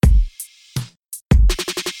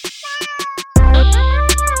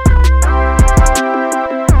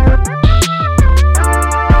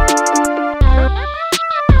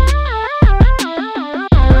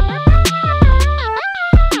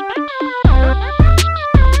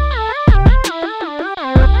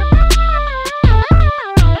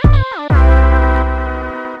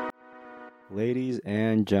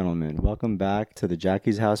and gentlemen, welcome back to the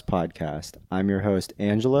Jackie's House podcast. I'm your host,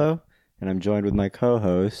 Angelo, and I'm joined with my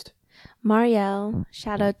co-host, Marielle.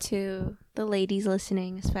 Shout out to the ladies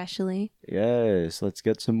listening, especially. Yes, let's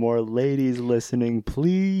get some more ladies listening,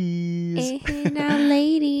 please. Hey, now,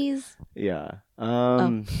 ladies. Yeah.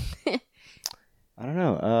 I don't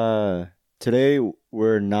know. Today,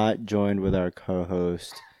 we're not joined with our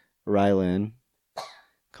co-host, Rylan.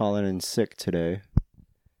 Calling in sick today.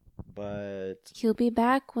 But He'll be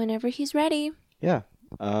back whenever he's ready. yeah,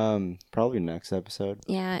 probably next episode.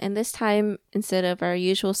 Yeah, and this time, instead of our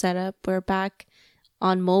usual setup, we're back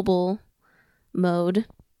on mobile mode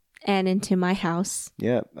and into my house.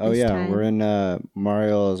 Yeah. Oh, This yeah. time. We're in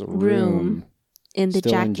Mariel's room. In the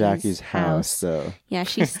Still in Jackie's house, though. Yeah,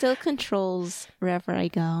 she still controls wherever I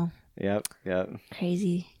go. Yep.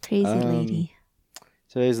 Crazy lady.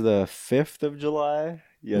 Today's the 5th of July.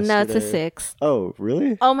 Yesterday. No, it's the 6th. Oh,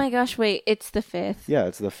 really? Oh my gosh, wait, it's the 5th. Yeah,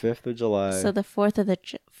 it's the 5th of July. So the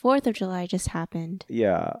 4th of July just happened.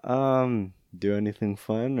 Yeah. Do anything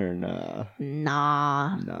fun or nah?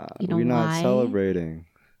 Nah. You know we're not why? celebrating.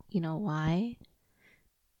 You know why?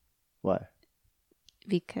 Why?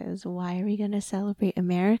 Because why are we going to celebrate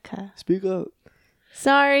America? Speak up.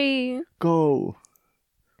 Sorry. Go.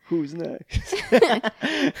 Who's next?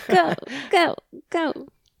 Go.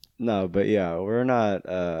 No, but yeah, we're not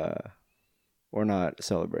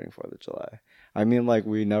celebrating 4th of July. I mean, like,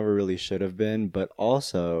 we never really should have been, but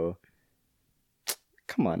also,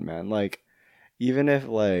 come on, man. Like, even if,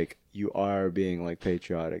 like, you are being, like,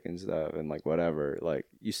 patriotic and stuff and, like, whatever, like,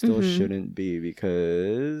 you still shouldn't be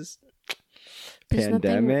because There's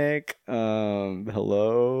pandemic.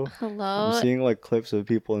 Hello. I'm seeing, like, clips of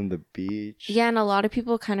people in the beach. Yeah, and a lot of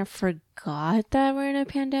people kind of forgot that we're in a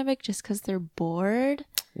pandemic just because they're bored.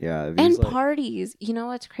 Yeah. And like, parties. You know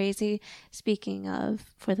what's crazy? Speaking of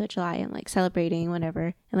 4th of July and like celebrating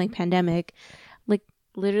whatever and like pandemic, like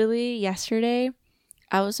literally yesterday,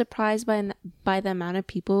 I was surprised by the amount of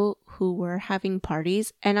people who were having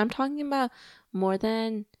parties. And I'm talking about more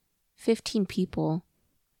than 15 people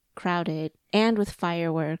crowded and with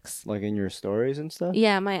fireworks. Like in your stories and stuff?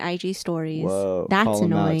 Yeah, my IG stories. Whoa. That's call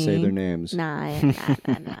them annoying. out, say their names. Nah.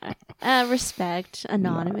 Respect,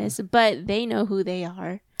 anonymous, but they know who they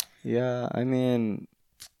are. Yeah, I mean,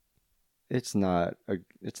 it's not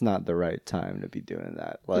the right time to be doing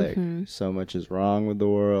that. Like, so much is wrong with the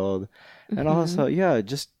world. And also, yeah,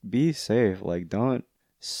 just be safe. Like, don't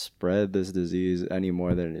spread this disease any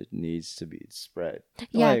more than it needs to be spread.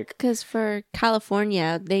 Yeah, because for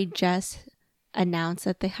California, they just announced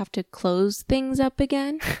that they have to close things up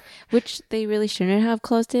again, which they really shouldn't have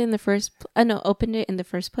closed it in the first. Opened it in the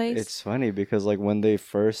first place. It's funny because like when they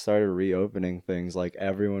first started reopening things, like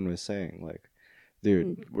everyone was saying, like,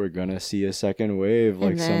 dude, we're gonna see a second wave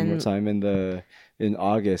like sometime in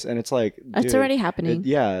August, and it's like, dude, it's already happening.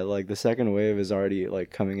 Like the second wave is already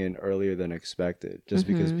like coming in earlier than expected, just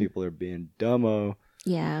because people are being dumbo.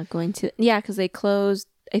 Yeah, because they closed,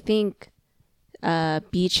 I think,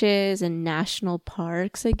 beaches and national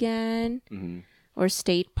parks again, or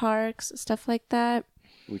state parks, stuff like that.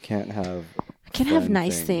 We can't have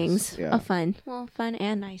nice things. Yeah. Fun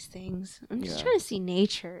and nice things. I'm just trying to see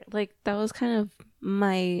nature. Like, that was kind of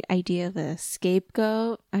my idea of a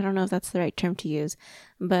scapegoat. I don't know if that's the right term to use,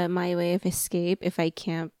 but my way of escape, if I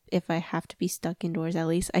have to be stuck indoors, at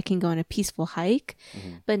least I can go on a peaceful hike.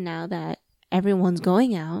 But now that everyone's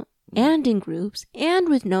going out and in groups and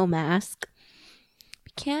with no mask,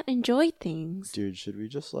 we can't enjoy things. Dude, should we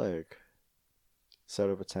just like set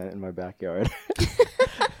up a tent in my backyard?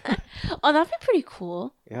 Oh, that'd be pretty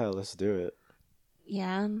cool. Yeah, let's do it.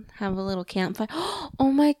 Yeah, have a little campfire.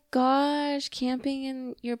 Oh my gosh, camping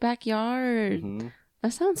in your backyard.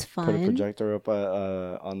 That sounds fun. Put a projector up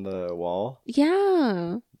on the wall.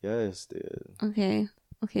 Yeah. Yes, dude. Okay,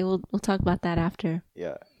 we'll talk about that after.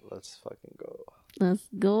 Yeah, let's fucking go. Let's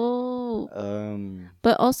go.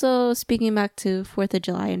 But also, speaking back to 4th of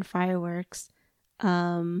July and fireworks,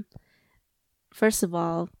 first of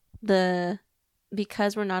all,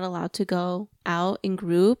 because we're not allowed to go out in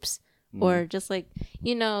groups or just like,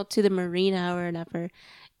 to the marina or whatever,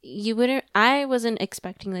 I wasn't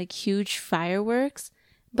expecting like huge fireworks,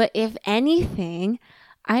 but if anything,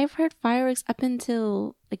 I've heard fireworks up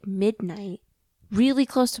until like midnight, really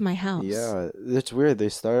close to my house. Yeah, it's weird. They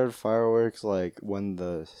started fireworks like when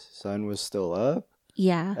the sun was still up.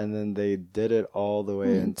 Yeah. And then they did it all the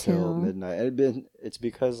way until midnight. It's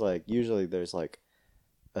because like usually there's like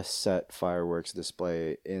a set fireworks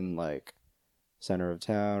display in like center of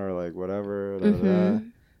town or like whatever.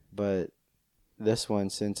 But this one,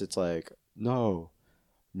 since it's like no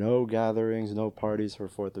gatherings, no parties for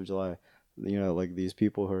 4th of July, you know, like these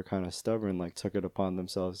people who are kind of stubborn, like took it upon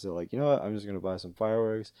themselves to like, you know what, I'm just gonna buy some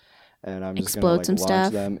fireworks, and I'm just gonna like launch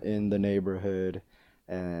stuff. them in the neighborhood,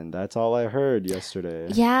 and that's all I heard yesterday.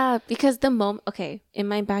 Yeah, because the moment, okay, in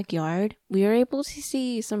my backyard, we were able to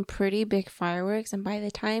see some pretty big fireworks, and by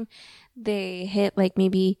the time they hit like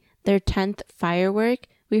maybe their 10th firework,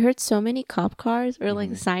 we heard so many cop cars or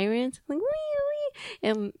like sirens, like wee wee,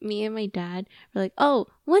 and me and my dad were like, oh,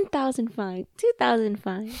 1,000 fine, 2,000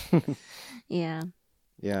 fine. Yeah.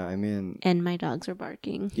 Yeah, I mean, and my dogs were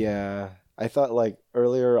barking. Yeah, I thought like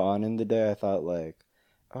earlier on in the day, I thought like,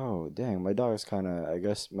 oh dang, my dog's kind of. I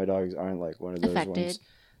guess my dogs aren't like one of those ones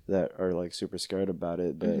that are like super scared about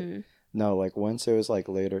it, but no, like once it was like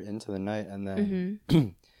later into the night, and then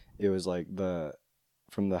it was like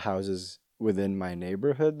from the houses within my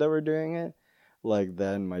neighborhood that were doing it, like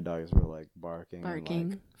then my dogs were like barking. And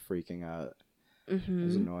like freaking out. It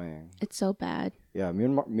was annoying. It's so bad. Yeah, me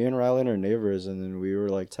and Rylan are neighbors, and then we were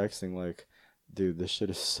like texting like, dude, this shit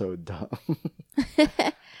is so dumb.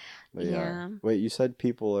 But yeah. Wait, you said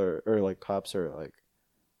people or like cops are like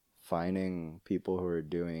fining people who are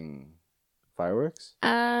doing fireworks?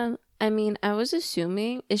 I mean, I was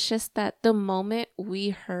assuming it's just that the moment we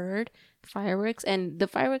heard fireworks, and the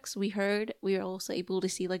fireworks we heard, we were also able to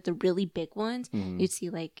see like the really big ones. You'd see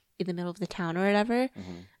like in the middle of the town or whatever.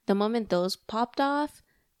 The moment those popped off,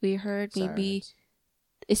 we heard maybe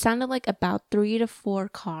it sounded like about 3 to 4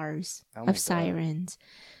 cars of sirens.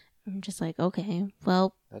 I'm just like, okay,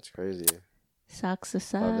 well, that's crazy. Sucks to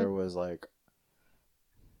suck. Thought there was like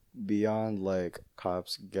beyond like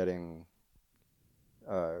cops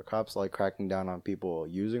like cracking down on people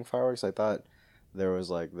using fireworks. I thought there was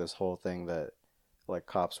like this whole thing that like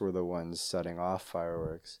cops were the ones setting off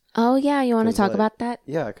fireworks. Oh yeah, you want to talk about that?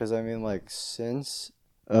 Yeah, because I mean, like since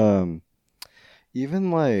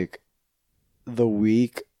even like the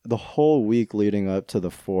whole week leading up to the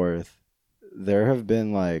 4th, there have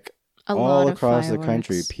been like all across the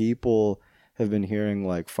country, people have been hearing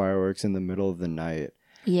like fireworks in the middle of the night.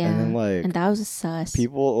 Yeah, and then like, and that was sus.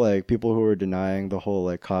 People who were denying the whole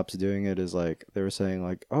like cops doing it is like they were saying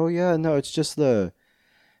like, oh yeah, no, it's just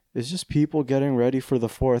people getting ready for the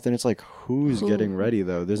 4th, and it's like who's getting ready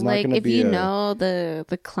though? There's like, not going to be if you know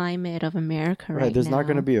the climate of America right there's now. not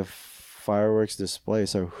going to be a fireworks display,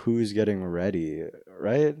 so who's getting ready,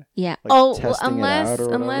 right? Yeah. Like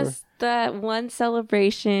unless that one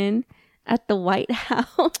celebration at the White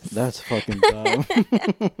House. That's fucking dumb.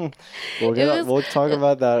 We'll talk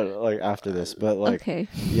about that like after this, but like, okay.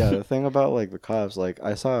 Yeah, the thing about like the cops, like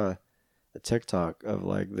I saw a TikTok of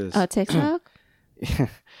like this. Oh, TikTok? Yeah,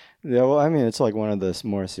 well, I mean, it's like one of the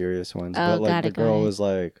more serious ones, but like the girl was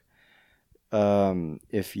like,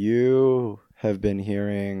 if you have been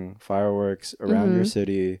hearing fireworks around your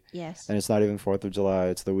city, yes, and it's not even 4th of July,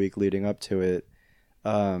 it's the week leading up to it,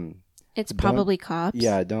 it's probably cops.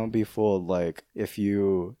 Yeah, don't be fooled. Like, if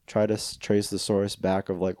you try to trace the source back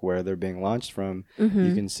of like where they're being launched from,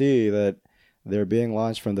 you can see that they're being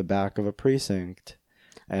launched from the back of a precinct.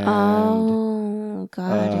 And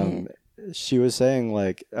got it. She was saying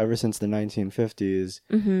like ever since the 1950s,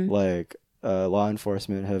 like law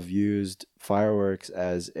enforcement have used fireworks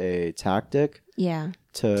as a tactic. Yeah.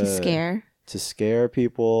 To scare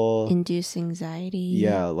people, induce anxiety.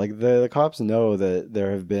 Yeah, like the cops know that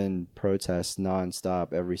there have been protests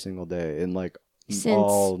nonstop every single day in like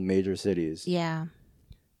all major cities. Yeah,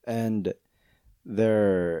 and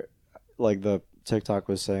they're like, the TikTok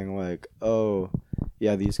was saying like, oh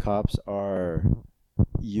yeah, these cops are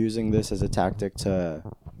using this as a tactic to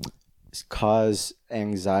cause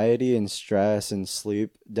anxiety and stress and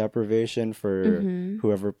sleep deprivation for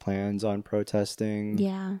whoever plans on protesting.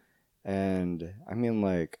 Yeah. And I mean,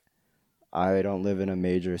 like, I don't live in a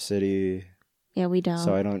major city. Yeah, we don't.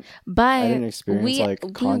 So I don't. But I didn't experience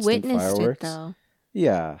like constant fireworks. It, though.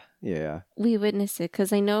 Yeah. We witnessed it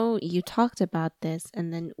because I know you talked about this,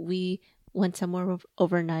 and then we went somewhere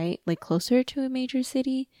overnight, like closer to a major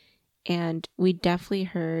city, and we definitely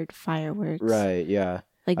heard fireworks. Right. Yeah.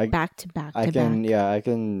 Like back to back. I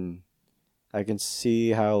can see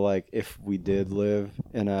how like if we did live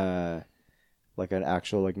in a like an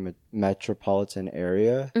actual like metropolitan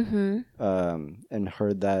area, and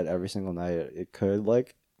heard that every single night, it could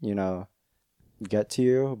like, you know, get to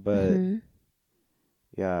you. But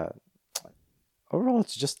yeah, overall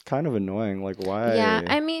it's just kind of annoying. Like, why? Yeah,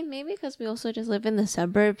 I mean, maybe because we also just live in the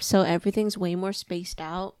suburbs, so everything's way more spaced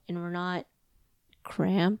out and we're not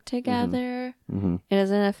cramped together. It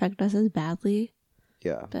doesn't affect us as badly.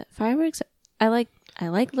 Yeah, but fireworks, I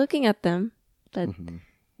like looking at them, but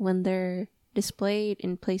when they're displayed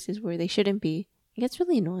in places where they shouldn't be, it gets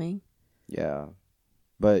really annoying. Yeah,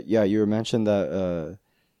 But yeah, you mentioned that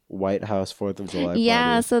White House 4th of July party.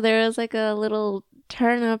 Yeah, so there was like a little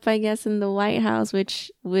turn up, I guess, in the White House,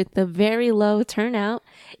 which with a very low turnout.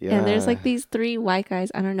 Yeah. And there's like these 3 white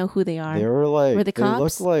guys. I don't know who they are. They were like, they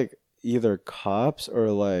looked like either cops or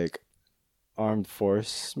like armed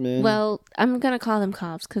forcemen. Well, I'm gonna call them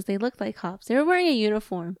cops because they looked like cops. They were wearing a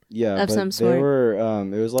uniform. Yeah, of some sort. They were.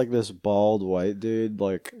 It was like this bald white dude,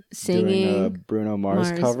 like singing doing a Bruno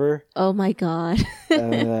Mars cover. Oh my god!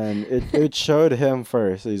 And then it showed him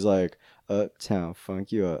first. He's like, "Uptown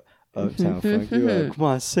Funk You Up." Uptown Funk You Up. Come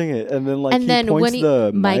on, sing it. And then he points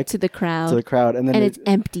the mic to the crowd, and then it's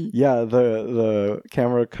empty. Yeah, the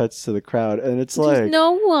camera cuts to the crowd, and it's There's like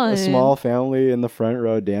no one. A small family in the front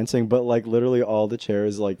row dancing, but like literally all the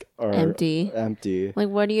chairs like are empty. Like,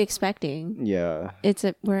 what are you expecting? Yeah,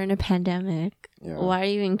 we're in a pandemic. Yeah. Why are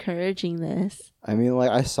you encouraging this? I mean,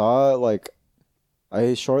 like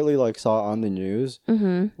I shortly saw on the news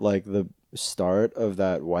like the start of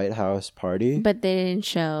that White House party, but they didn't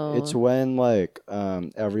show. It's when like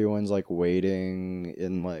everyone's like waiting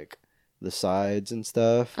in like the sides and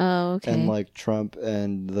stuff. Oh, okay. And like Trump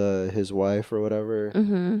and his wife or whatever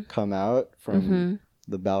come out from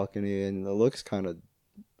the balcony, and it looks kind of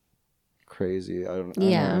crazy. I don't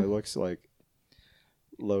know. It looks like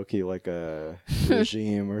low-key like a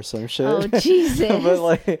regime or some shit. Oh Jesus! But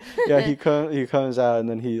like, yeah, he comes out, and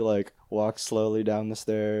then he like walks slowly down the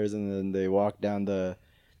stairs, and then they walk down the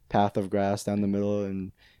path of grass down the middle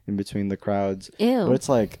and in between the crowds. Ew! But it's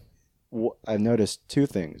like I've noticed 2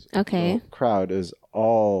 things. Okay. The crowd is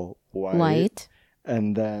all white,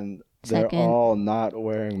 and then they're all not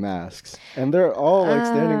wearing masks, and they're all like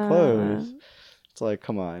standing close. It's like,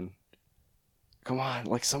 come on,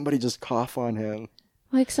 like somebody just cough on him.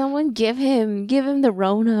 Like, someone give him the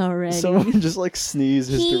Rona already. Someone just like sneeze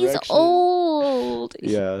his direction. He's old.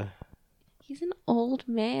 Yeah. He's an old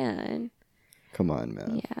man. Come on,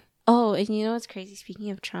 man. Yeah. Oh, and you know what's crazy?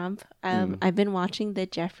 Speaking of Trump, I've been watching the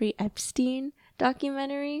Jeffrey Epstein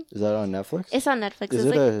documentary. Is that on Netflix? It's on Netflix. Is it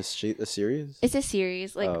like a series? It's a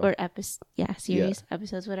series, or episode. Yeah, series,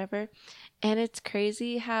 episodes, whatever. And it's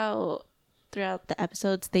crazy how throughout the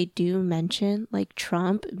episodes they do mention like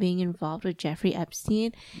Trump being involved with Jeffrey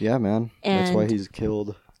Epstein. Yeah, man. That's why he's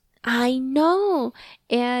killed. I know.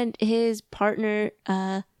 And his partner,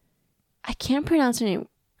 I can't pronounce her name.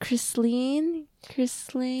 Chrislene?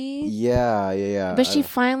 Yeah. But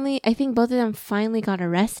I think both of them finally got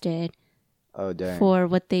arrested. Oh, dang. For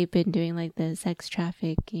what they've been doing, like the sex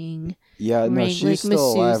trafficking. Yeah, no, she's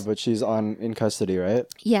still alive, but she's in custody, right?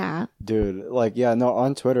 Yeah. Dude, like, yeah, no,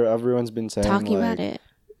 on Twitter, everyone's been saying, talking about it.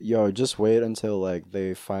 Yo, just wait until, like,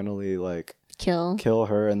 they finally, like, kill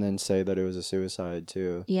her and then say that it was a suicide,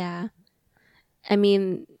 too. Yeah. I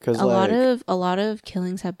mean, a lot of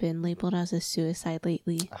killings have been labeled as a suicide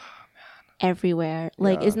lately. Everywhere.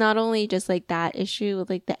 Like, it's not only just like that issue with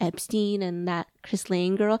like the Epstein and that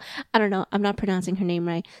Chrislane girl. I don't know. I'm not pronouncing her name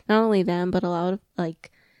right. Not only them, but a lot of like,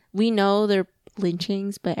 we know they're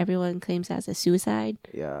lynchings, but everyone claims that as a suicide.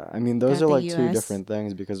 Yeah. I mean, those are like US. 2 different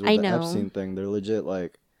things, because with the Epstein thing, they're legit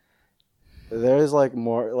like, there's like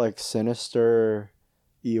more like sinister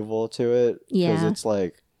evil to it. Yeah. Because it's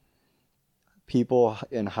like people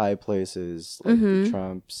in high places, like the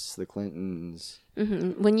Trumps, the Clintons.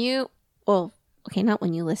 Well, okay, not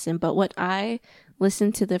when you listen, but what I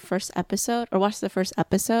listened to the first episode or watched the first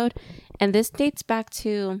episode, and this dates back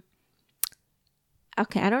to,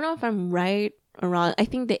 okay, I don't know if I'm right or wrong. I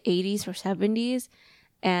think the 80s or 70s,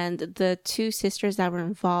 and the 2 sisters that were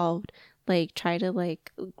involved like try to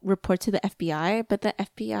like report to the FBI, but the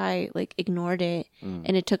FBI like ignored it,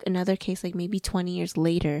 and it took another case like maybe 20 years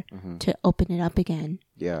later to open it up again.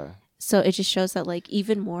 Yeah. So it just shows that like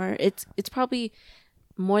even more, it's probably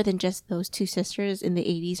more than just those 2 sisters in the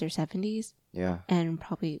 80s or 70s. Yeah. And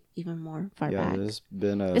probably even more far back. Yeah, there's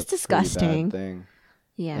been it's disgusting. Bad thing.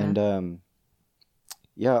 Yeah. And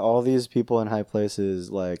yeah, all these people in high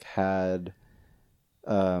places like had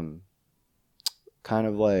kind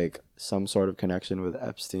of like some sort of connection with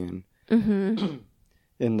Epstein in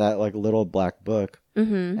that like little black book.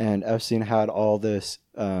 And Epstein had all this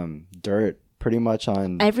dirt pretty much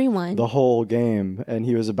on everyone, the whole game, and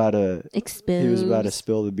he was about to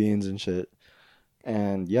spill the beans and shit.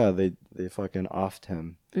 And yeah, they fucking offed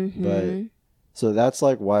him. But so that's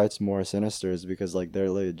like why it's more sinister, is because like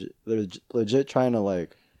they're legit trying to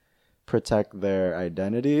like protect their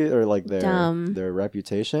identity or like their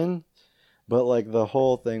reputation. But like the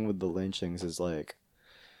whole thing with the lynchings is like,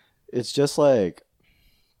 it's just like,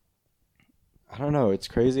 I don't know, it's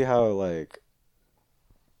crazy how like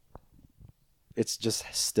it's just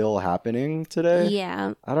still happening today.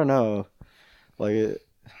 Yeah. I don't know. Like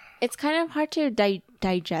it's kind of hard to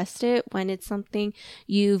digest it when it's something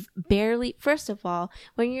you've barely. First of all,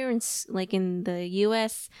 when you're in the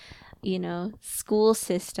U.S., school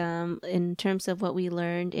system, in terms of what we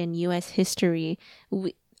learned in U.S. history,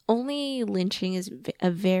 only lynching is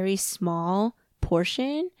a very small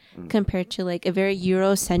portion compared to like a very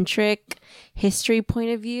Eurocentric history point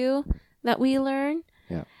of view that we learn.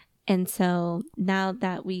 Yeah. And so now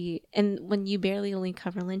that when you barely only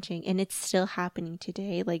cover lynching and it's still happening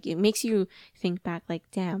today, like it makes you think back like,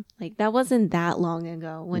 damn, like that wasn't that long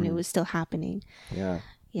ago when it was still happening. Yeah.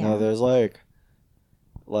 No, there's like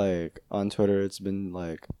on Twitter, it's been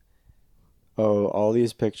like, oh, all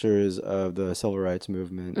these pictures of the civil rights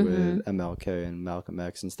movement with MLK and Malcolm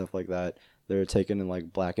X and stuff like that, they're taken in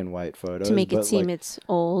like black and white photos to make it seem like, it's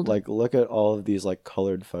old. Like, look at all of these like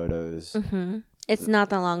colored photos. It's not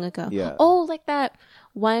that long ago. Yeah. Oh, like that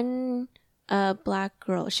one black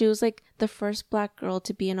girl. She was like the first black girl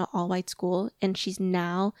to be in an all-white school, and she's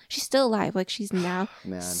still alive. Like she's now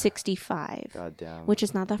 65. God damn. Which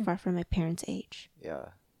is not that far from my parents' age. Yeah.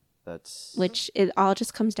 Which it all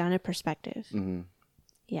just comes down to perspective.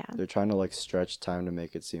 Yeah. They're trying to like stretch time to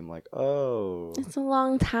make it seem like, oh, it's a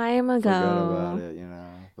long time ago. Forget about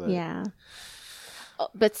it, But, yeah. Oh,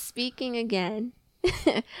 but speaking again,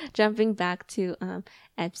 jumping back to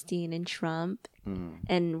Epstein and Trump,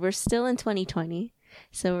 and we're still in 2020,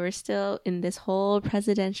 so we're still in this whole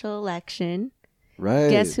presidential election. Right.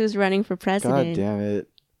 Guess who's running for president? God damn it.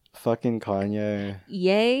 Fucking Kanye.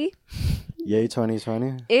 Yay. Yay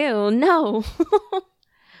 2020? Ew, no.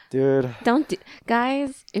 Dude.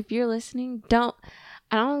 Guys, if you're listening, I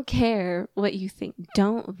don't care what you think.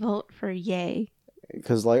 Don't vote for Yay.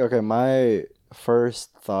 Because, like, okay, my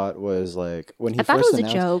first thought was, like, when he I thought it was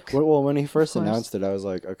a joke. Well, when he first announced it, I was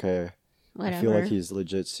like, okay, whatever. I feel like he's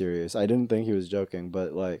legit serious. I didn't think he was joking,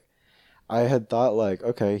 but, like, I had thought, like,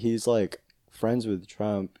 okay, he's, like, friends with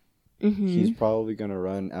Trump. He's probably going to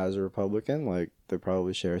run as a Republican. Like, they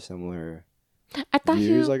probably share similar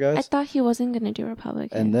views, I guess. I thought he wasn't going to do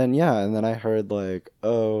Republican. And then I heard, like,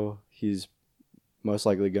 oh, he's most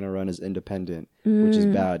likely going to run as independent, which is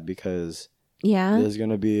bad because there's going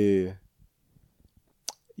to be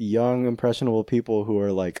young, impressionable people who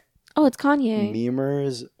are, like, oh, it's Kanye.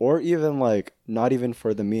 Memers, or even, like, not even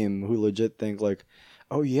for the meme, who legit think, like,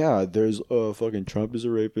 oh, yeah, there's fucking Trump is a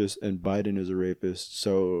rapist and Biden is a rapist,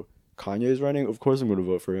 so Kanye is running, of course I'm going to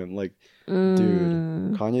vote for him. Like,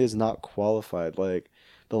 dude, Kanye is not qualified. Like,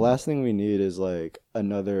 the last thing we need is, like,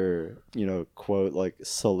 another, quote, like,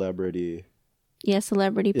 celebrity. Yeah,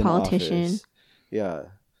 celebrity politician. Office. Yeah.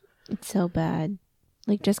 It's so bad.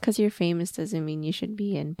 Like, just because you're famous doesn't mean you should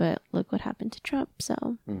be in. But look what happened to Trump,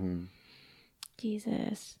 so.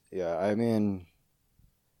 Jesus. Yeah, I mean,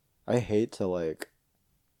 I hate to, like,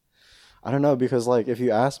 I don't know, because, like, if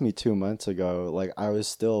you asked me 2 months ago, like, I was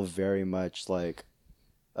still very much, like,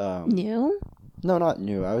 new? No, not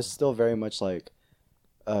new. I was still very much, like,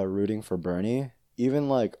 rooting for Bernie. Even,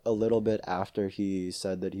 like, a little bit after he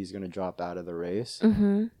said that he's going to drop out of the race.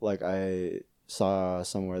 Like, I saw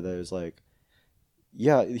somewhere that it was, like,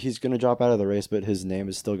 yeah, he's going to drop out of the race, but his name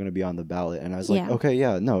is still going to be on the ballot. And I was like, okay,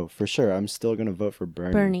 yeah, no, for sure. I'm still going to vote for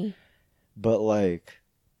Bernie. But, like,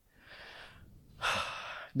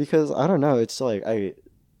 because I don't know, it's like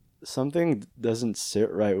something doesn't sit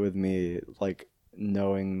right with me, like,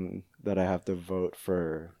 knowing that I have to vote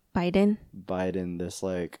for Biden, this,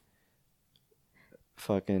 like,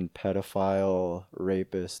 fucking pedophile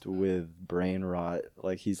rapist with brain rot.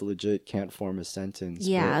 Like, he's legit can't form a sentence.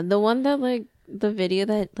 Yeah, the one that, like, the video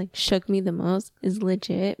that, like, shook me the most is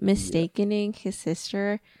legit mistaking his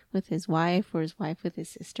sister with his wife or his wife with his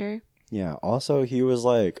sister. Yeah. Also, he was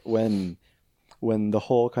like, when the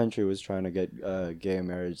whole country was trying to get gay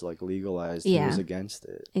marriage, like, legalized, he was against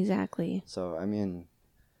it. Exactly. So, I mean,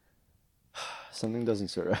 something doesn't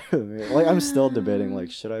sit right with me. Like, I'm still debating,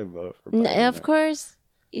 like, should I vote for Biden? Of course,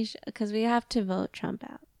 because we have to vote Trump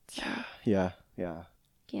out. So. Yeah,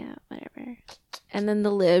 whatever. And then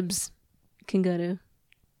the libs can go to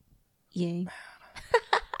Yay.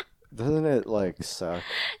 Doesn't it, like, suck?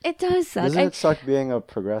 It does suck. Doesn't it suck being a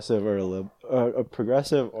progressive or a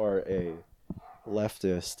progressive or a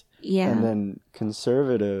leftist? Yeah. And then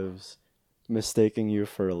conservatives mistaking you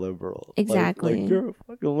for a liberal. Exactly. Like, you're a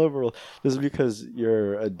fucking liberal. Just because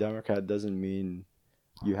you're a Democrat doesn't mean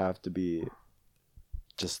you have to be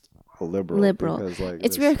just a liberal. Because, like,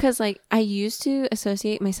 it's weird because, like, I used to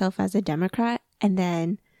associate myself as a Democrat, and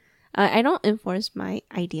then I don't enforce my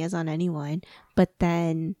ideas on anyone, but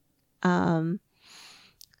then what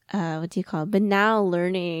do you call it? But now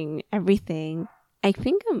learning everything, I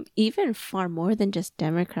think I'm even far more than just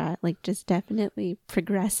Democrat, like just definitely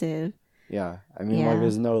progressive. Yeah, I mean, like,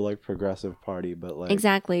 there's no like progressive party, but like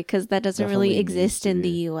exactly, because that doesn't really exist in the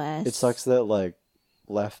U.S. It sucks that like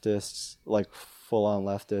leftists, like full on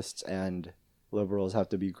leftists and liberals, have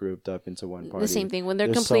to be grouped up into one party. The same thing when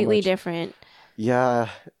they're completely different. Yeah,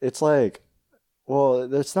 it's like,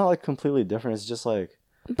 well, it's not like completely different. It's just like,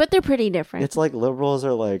 but they're pretty different. It's like liberals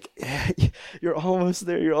are like, you're almost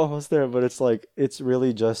there, but it's like it's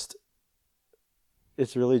really just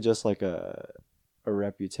like a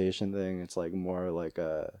reputation thing. It's like more like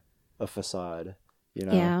a facade, you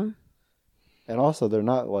know? Yeah. And also, they're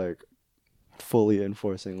not like fully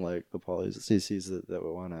enforcing like the policies that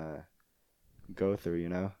we want to go through, you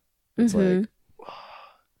know? It's like,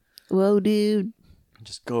 whoa, dude,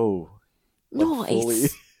 just go. Nice. Fully,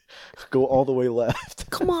 go all the way left.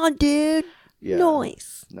 Come on, dude. Yeah.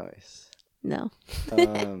 Nice. No.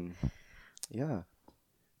 Yeah.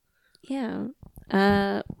 Yeah.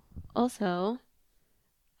 Also,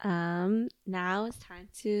 now it's time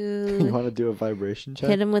to. You want to do a vibration check?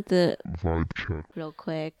 Hit him with the vibe check real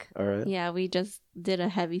quick. All right. Yeah, we just did a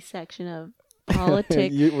heavy section of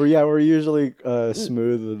politics. We're usually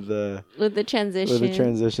smooth with the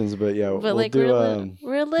transitions, but yeah, but like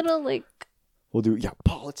we're a little like. We'll do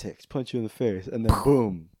politics, punch you in the face, and then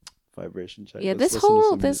boom, vibration check. Yeah, this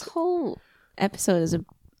whole episode is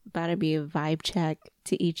about to be a vibe check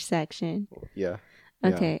to each section. Yeah.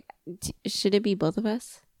 Okay. Should it be both of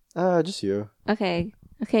us? Just you. Okay,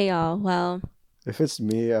 y'all. Well, if it's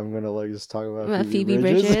me, I'm gonna like just talk about Phoebe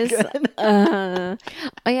Bridgers. Oh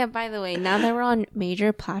yeah. By the way, now that we're on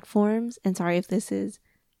major platforms, and sorry if this is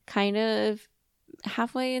kind of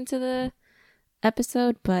halfway into the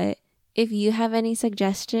episode, but if you have any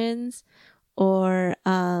suggestions or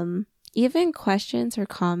even questions or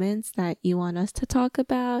comments that you want us to talk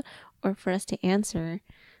about or for us to answer,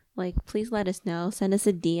 like, please let us know. Send us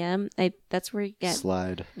a DM. That's where you get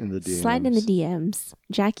slide in the DMs. Slide in the DMs.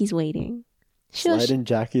 Jackie's waiting. Slide in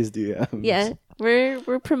Jackie's DMs. Yeah,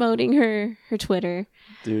 we're promoting her Twitter.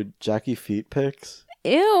 Dude, Jackie feet pics.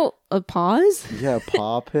 Ew, a paws? Yeah,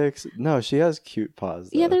 paw pics. No, she has cute paws,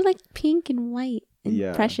 though. Yeah, they're like pink and white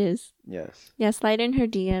and precious. Yes. Yeah, slide in her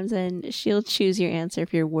DMs and she'll choose your answer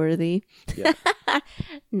if you're worthy. Yeah.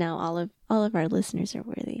 No, all of our listeners are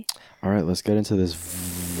worthy. All right, let's get into this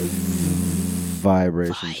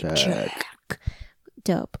vibration check.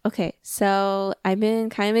 Dope. Okay, so I've been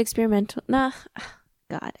kind of experimental. Nah,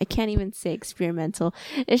 God, I can't even say experimental.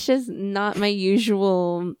 It's just not my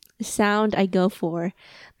usual sound I go for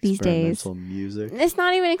these days. Experimental music. It's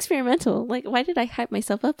not even experimental. Like, why did I hype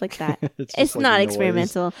myself up like that? It's like not noise.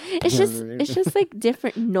 Experimental. It's just like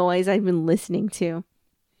different noise I've been listening to.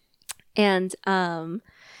 And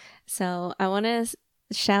so I want to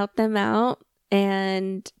shout them out,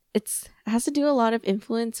 and it has to do a lot of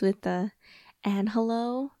influence with the and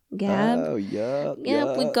hello Gab. Oh yeah.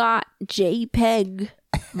 Yep, we got JPEG,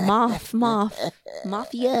 Mafia.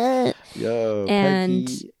 Yo, and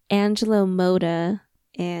Peggy. Angelo Moda,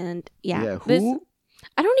 and yeah, who?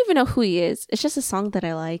 I don't even know who he is. It's just a song that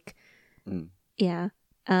I like. Yeah.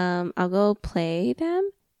 I'll go play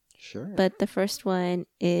them. Sure. But the first one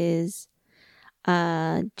is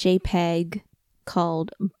JPEG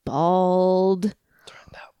called Bald. Turn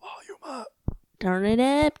that volume up. Turn it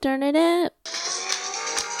up.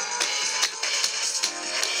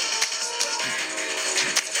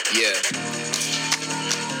 Yeah.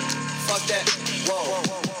 Fuck that. Whoa.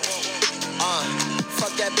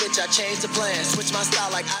 Fuck that bitch. I changed the plan. Switch my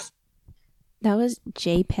style like I. That was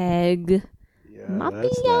JPEG. Yeah,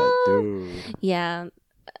 that's that dude. Yeah.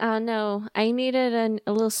 No, I needed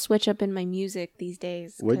a little switch up in my music these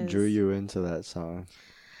days. What drew you into that song?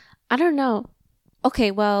 I don't know.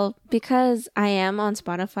 Okay, well, because I am on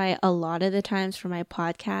Spotify a lot of the times for my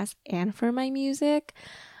podcast and for my music,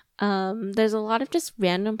 there's a lot of just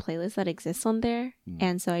random playlists that exist on there.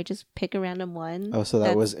 And so I just pick a random one. Oh, so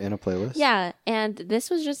that was in a playlist? Yeah, and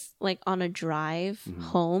this was just like on a drive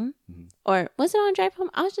home. Or was it on a drive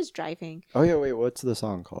home? I was just driving. Oh, yeah, wait, what's the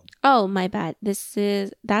song called? Oh, my bad.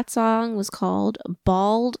 That song was called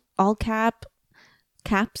Bald, all caps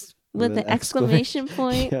with an exclamation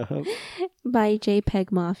point by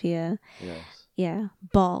JPEG Mafia. Yes. Yeah,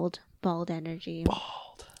 Bald Energy.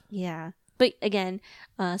 Bald. Yeah. But again,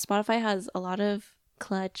 Spotify has a lot of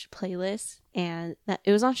clutch playlists, and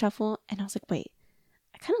it was on shuffle, and I was like, wait,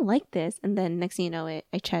 I kind of like this. And then next thing you know, I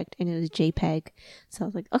checked, and it was JPEG. So I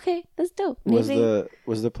was like, okay, that's dope. Maybe.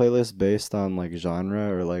 Was the playlist based on like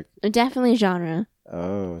genre or like? Definitely genre.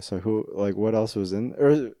 Oh, so what else was in?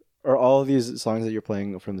 Or Are all of these songs that you're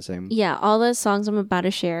playing from the same? Yeah, all the songs I'm about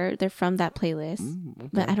to share, they're from that playlist. Okay.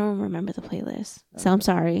 But I don't remember the playlist. So I'm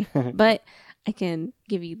sorry. But I can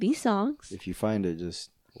give you these songs. If you find it,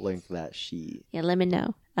 just link that sheet. Yeah, let me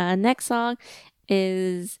know. Next song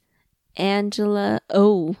is Angela.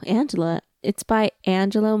 Oh, Angela. It's by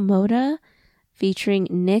Angelo Moda featuring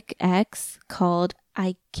Nick X called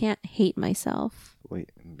I Can't Hate Myself.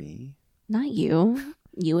 Wait, me? Not you.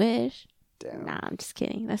 You wish. Damn. Nah, I'm just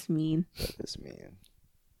kidding. That's mean. That is mean.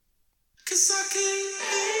 'Cause I can't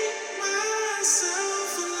hate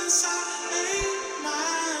myself unless I hate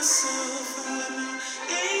myself. And when I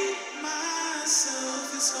hate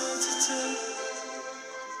myself, it's hard to tell.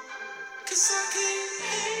 'Cause I can't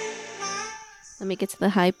hate myself. Let me get to the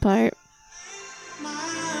high part.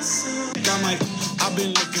 I've been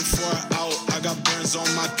looking for it out. I got burns on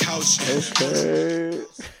my couch. Okay.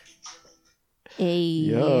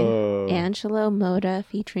 Yo. Angelo Moda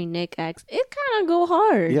featuring Nick X. It kind of go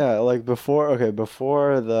hard. Yeah, like before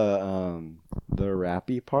the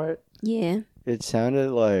rappy part, Yeah. it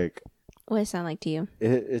sounded like What does it sound like to you?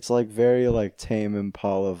 it's like very like Tame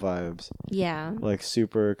Impala vibes, Yeah. like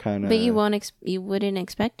super kind of. But you wouldn't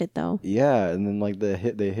expect it though. Yeah, and then like they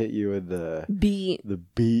hit you with the Beat.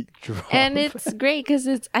 beat drop, And it's great because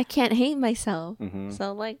it's I can't hate myself. Mhm.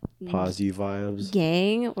 So like posy vibes.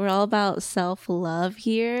 gang, we're all about self-love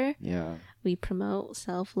here. Yeah, We promote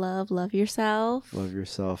self-love, love yourself. love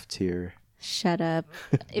yourself tier. Shut up.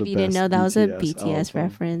 The If you didn't know, best that was a BTS BTS album.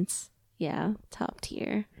 reference. Yeah, top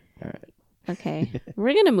tier. All right. Okay,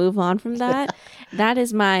 we're gonna move on from that. That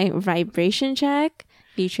is my vibration check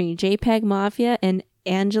featuring JPEG Mafia and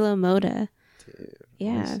Angelo Moda. Dude,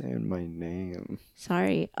 Yeah, who's saying my name?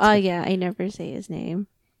 sorry. Oh yeah, I never say his name.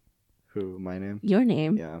 Who? My name? Your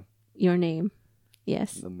name. Yeah, Your name.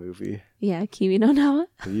 Yes. the movie. Yeah, Kiwi no Nawa.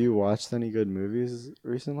 Have you watched any good movies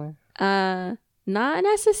recently? Not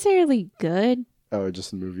necessarily good. Oh,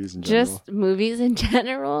 just movies in general. Just movies in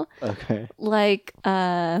general. Okay. Like,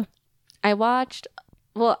 I watched.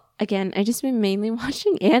 Well, again, I just been mainly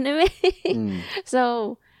watching anime.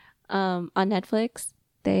 So, on Netflix,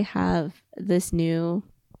 they have this new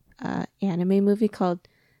anime movie called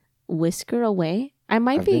Whisker Away. I've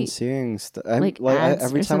been seeing like ads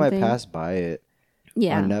every or time something. I pass by it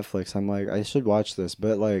Yeah. on Netflix, I'm like, I should watch this,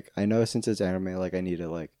 but like, I know since it's anime, like, I need to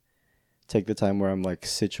like take the time where I'm like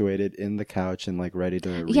situated in the couch and like ready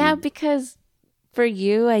to read. Yeah, because for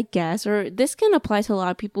you, I guess, or this can apply to a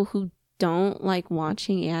lot of people who don't like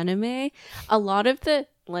watching anime. A lot of the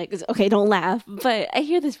like, okay, don't laugh, but I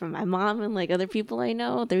hear this from my mom and like other people I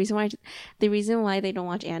know. The reason why they don't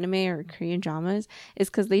watch anime or Korean dramas is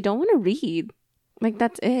because they don't want to read. Like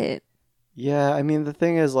that's it. Yeah, I mean, the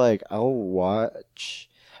thing is, like, I'll watch.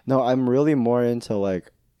 No, I'm really more into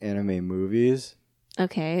like anime movies.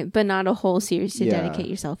 Okay, but not a whole series to Yeah. dedicate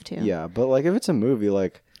yourself to. Yeah, but like if it's a movie,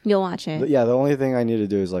 like, You'll watch it. yeah, the only thing I need to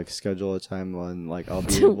do is like schedule a time when like I'll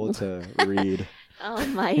be able to read. Oh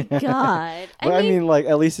my god. But I mean, like,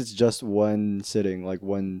 at least it's just one sitting, like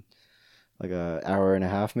a hour and a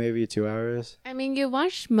half, maybe 2 hours. I mean, you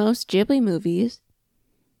watch most Ghibli movies.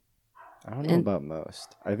 I don't know And- about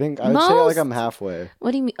most. I think I would say like Most? I'm halfway.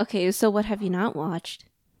 What do you mean? Okay, so what have you not watched?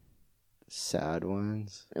 Sad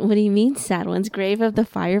ones. What do you mean, sad ones? Grave of the I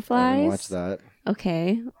haven't Fireflies? watched that.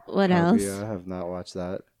 Okay, what Kaguya, else? I have not watched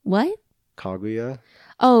that. What? Kaguya.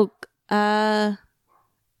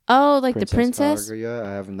 Oh, like the princess? Kaguya,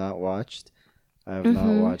 I have not watched. I have Mhm.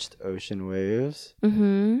 not watched Ocean Waves.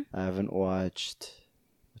 Mm-hmm. I haven't watched.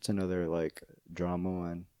 What's another like drama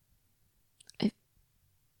one?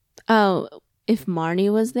 Oh, if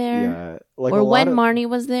Marnie was there? Yeah, like or a lot when of, Marnie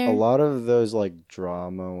was a there? lot of those like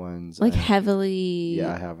drama ones. Like I- heavily...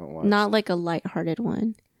 Yeah, I haven't watched. Not like a lighthearted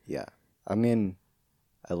one. Yeah, I mean,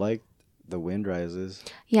 I like The Wind Rises.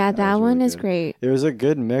 Yeah, That that was one really is good. great. It was a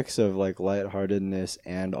good mix of like lightheartedness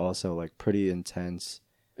and also like pretty intense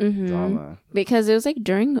Mm-hmm. drama. Because it was like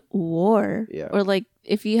during war. Yeah. Or like,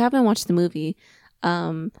 if you haven't watched the movie,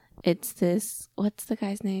 it's this... What's the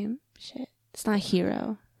guy's name? Shit. It's not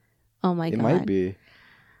Hero. Oh my It god. might be.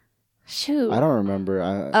 Shoot. I don't remember.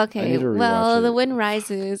 I Okay, need to well, rewatch The it. Wind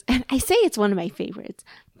Rises, and I say it's one of my favorites,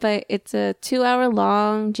 but it's a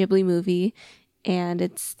 2-hour-long Ghibli movie, and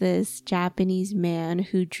it's this Japanese man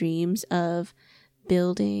who dreams of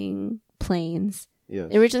building planes. Yes.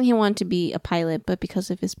 Originally, he wanted to be a pilot, but because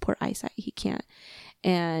of his poor eyesight, he can't.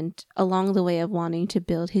 And along the way of wanting to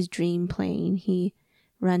build his dream plane, he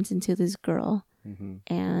runs into this girl, Mhm.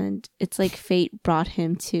 and it's like fate brought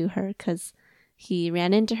him to her because he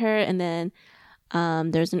ran into her, and then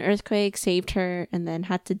There's an earthquake, saved her, and then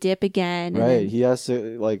had to dip again. And Right. then, He has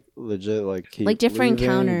to like legit like keep Like, different leaving,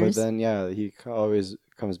 encounters. but then yeah, he always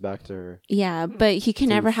comes back to her. yeah, but he can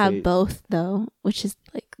Through never have fate. both though, which is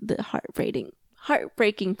like the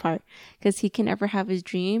heartbreaking part, because he can never have his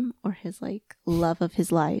dream or his like love of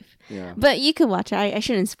his life. Yeah. But you could watch it. I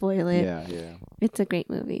shouldn't spoil it. Yeah. Yeah. It's a great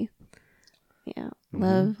movie. Yeah.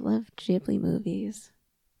 Love Ghibli movies.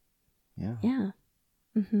 Yeah. Yeah.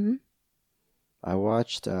 Mm-hmm. I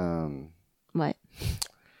watched What?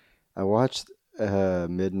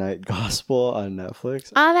 Midnight Gospel on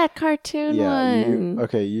Netflix. Ah, that cartoon Yeah.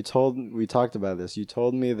 one. We talked about this. You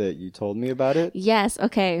told me that you told me about it. Yes.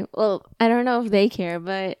 Okay. Well, I don't know if they care,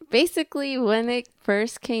 but basically, when it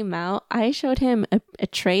first came out, I showed him a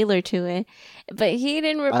trailer to it, but he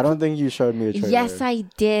didn't. I don't think you showed me a trailer. Yes, I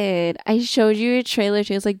did. I showed you a trailer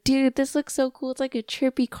to it. I was like, dude, this looks so cool. It's like a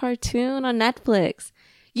trippy cartoon on Netflix.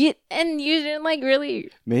 You didn't like really.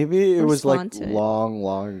 Maybe it was like respond to it.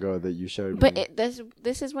 long ago that you showed But me.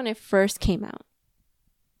 this is when it first came out.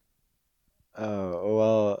 Oh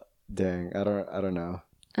well, dang. I don't know.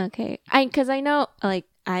 Okay. Because I know, like,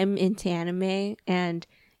 I'm into anime and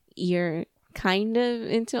you're kind of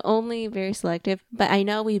into only very selective, but I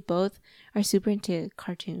know we both are super into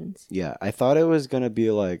cartoons. Yeah, I thought it was gonna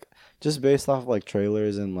be like just based off like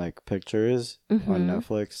trailers and like pictures on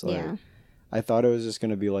Netflix. Like, Yeah. I thought it was just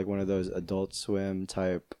gonna be like one of those Adult Swim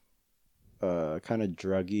type, kind of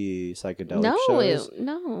druggy psychedelic shows.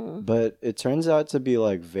 No. But it turns out to be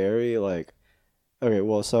like very like, okay.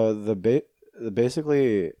 Well, so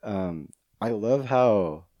basically, I love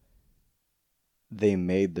how they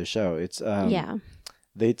made the show. It's Yeah.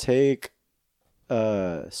 they take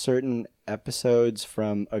certain episodes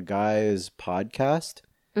from a guy's podcast.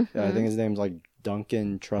 I think his name's like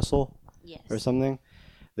Duncan Trussell Yes. or something.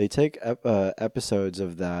 They take episodes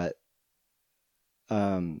of that,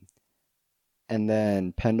 and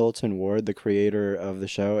then Pendleton Ward, the creator of the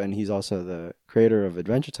show, and he's also the creator of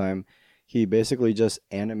Adventure Time, he basically just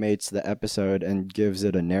animates the episode and gives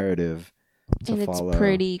it a narrative to And follow. it's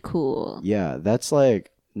pretty cool. Yeah, that's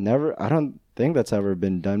like never. I don't think that's ever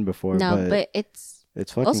been done before. No, but it's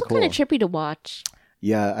it's fucking also cool. kind of trippy to watch.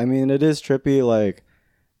 Yeah, I mean it is trippy. Like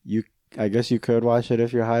I guess you could watch it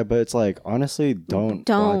if you're high, but it's like honestly, don't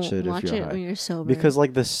watch it if you're high, when you're sober. because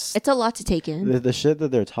like this, it's a lot to take in. the shit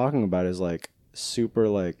that they're talking about is like super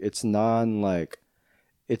like it's not like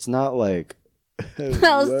That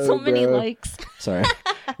was whoa, so many bro. likes. Sorry,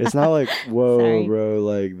 it's not like whoa Sorry. bro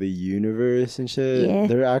like the universe and shit. Yeah.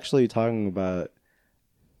 They're actually talking about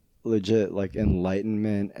legit like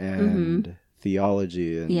enlightenment and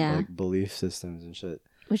theology and Yeah. like belief systems and shit.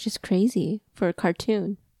 Which is crazy for a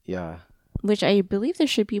cartoon. Yeah. Which I believe there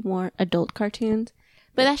should be more adult cartoons.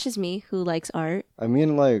 But that's just me who likes art. I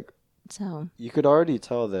mean, like, So, you could already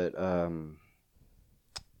tell that,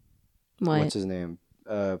 what? what's his name?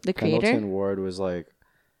 The creator? Pendleton Ward was, like,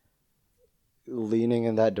 leaning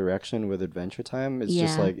in that direction with Adventure Time. It's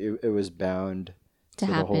just, Yeah. like, it was bound To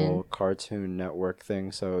the happen. whole Cartoon Network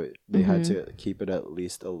thing, so they had Mm-hmm. to keep it at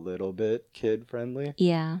least a little bit kid-friendly.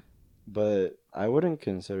 Yeah. But I wouldn't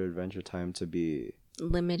consider Adventure Time to be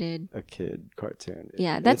Limited. a kid cartoon.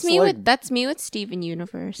 Yeah. That's It's me like- with Steven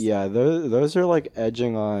Universe. Yeah, those are like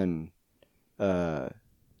edging on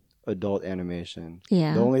adult animation.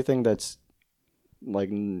 Yeah. The only thing that's like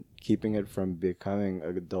keeping it from becoming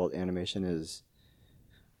adult animation is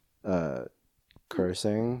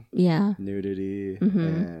cursing, Yeah. nudity, Mm-hmm.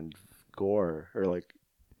 and gore, or like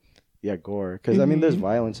gore. Because I mean, there's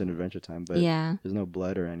violence in Adventure Time, but Mm-hmm. Yeah. there's no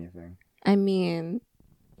blood or anything. I mean,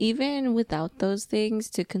 even without those things,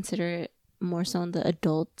 to consider it more so on the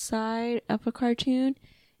adult side of a cartoon,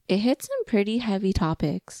 it hits some pretty heavy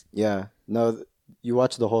topics. Yeah, no, you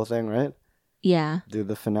watched the whole thing, right? Yeah. Dude,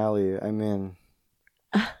 the finale. I mean,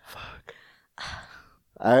 fuck.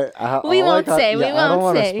 We all I won't say, we I don't won't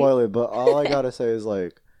want to say. spoil it, but all I gotta say is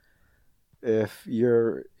like, if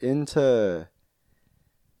you're into,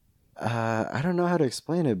 I don't know how to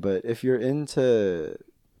explain it, but if you're into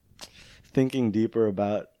thinking deeper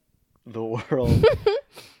about the world,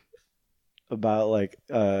 about like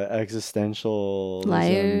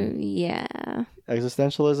existentialism, Yeah.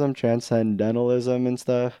 existentialism, transcendentalism, and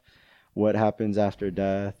stuff, what happens after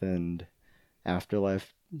death and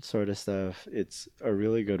afterlife sort of stuff, it's a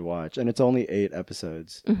really good watch, and it's only 8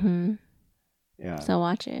 episodes. Mm-hmm. Yeah, So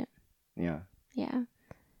watch it. yeah. Yeah.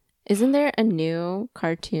 Isn't there a new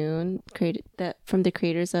cartoon created that from the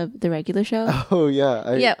creators of the regular show? Oh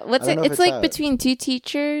yeah, yeah. What's I it? don't know if It's like out. between two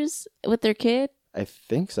teachers with their kid. I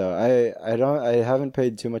think so. I haven't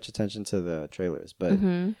paid too much attention to the trailers, but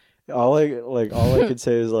Mm-hmm. all I could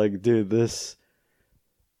say is like, dude, this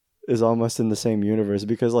is almost in the same universe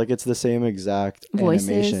because like it's the same exact Voices?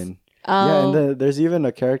 animation. Oh, Yeah, and there's even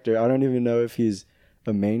a character. I don't even know if he's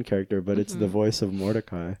a main character, but it's the Mm-hmm. voice of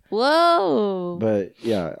Mordecai. whoa! But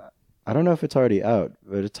yeah, I don't know if it's already out,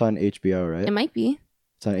 but it's on HBO, right? It might be.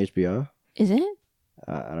 It's on HBO. Is it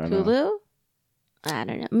I don't know. Hulu? I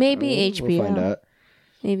don't know. Maybe HBO. We'll find out.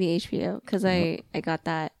 Maybe HBO because I got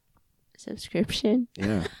that subscription.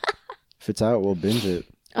 Yeah. If it's out, we'll binge it.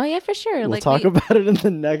 Oh yeah, for sure. We'll talk about it in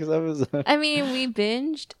the next episode. I mean, we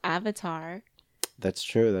binged Avatar, That's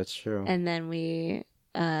true. That's true. and then we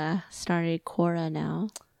started Korra now.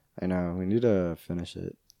 I know. We need to finish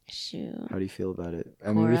it. Shoot. How do you feel about it?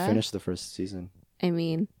 I mean, we Korra? finished the first season. I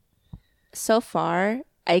mean, so far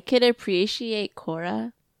I could appreciate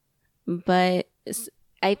Korra, but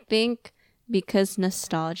I think because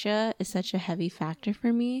nostalgia is such a heavy factor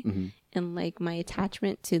for me, Mm-hmm. and like my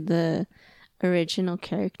attachment to the original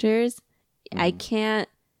characters, I can't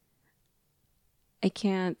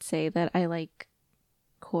say that I like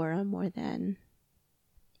Korra more than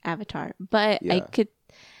Avatar, but Yeah. I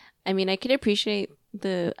could appreciate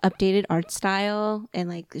the updated art style and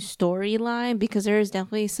like the storyline because there's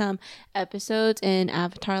definitely some episodes in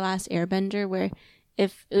Avatar Last Airbender where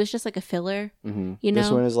if it was just like a filler, Mm-hmm. You This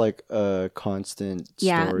know? one is like a constant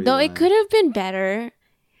yeah, story though it line. could have been better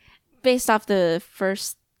based off the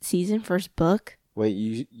first book. Wait,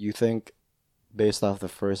 you think based off the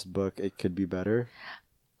first book it could be better?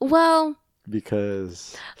 Well,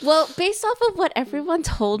 Because based off of what everyone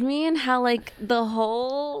told me and how like the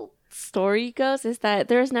whole story goes is that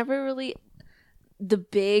there's never really the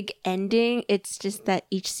big ending. It's just that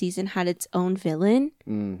each season had its own villain,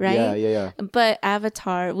 right? Yeah. But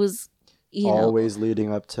Avatar was, Always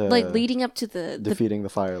leading up to leading up to the defeating the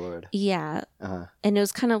Fire Lord. yeah, Uh-huh. and it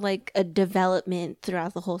was kind of like a development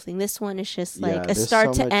throughout the whole thing. This one is just like Yeah, a there's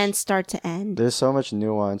start so to much- end, start to end. There's so much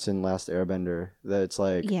nuance in Last Airbender that it's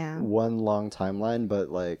like Yeah. one long timeline, but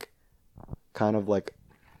like kind of like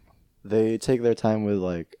they take their time with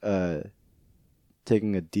like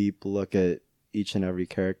taking a deep look at each and every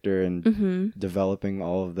character and Mm-hmm. developing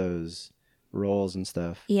all of those roles and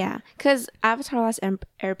stuff. Yeah, because Avatar Last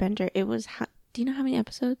Airbender, it was. Do you know how many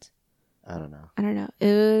episodes? I don't know. I don't know.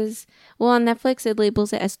 It was on Netflix. It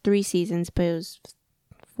labels it as 3 seasons, but it was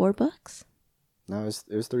 4 books. No, it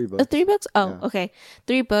was 3 Oh, books. 3 books. Oh, Yeah. okay.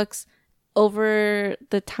 3 books over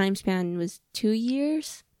the time span was 2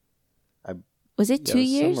 years. Was it 2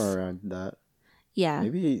 years? Somewhere around that. Yeah,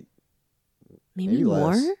 Maybe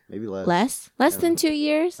more. less. Maybe less. Less Yeah. than 2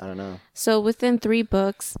 years. I don't know. So within 3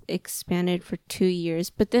 books, expanded for 2 years.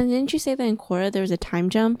 But then didn't you say that in Korra there was a time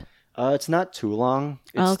jump? It's not too long.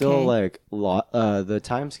 It's still Okay. like the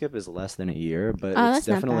time skip is less than a year, but Oh, it's that's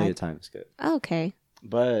not definitely bad. a time skip. Okay.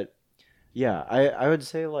 But yeah, I would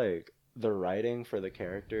say like the writing for the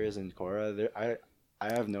characters in Korra, I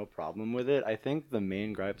have no problem with it. I think the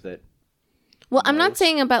main gripe that Well, I'm not Most-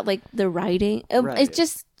 saying about like the writing. Right. It's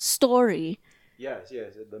just story. yes,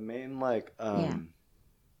 the main like Yeah.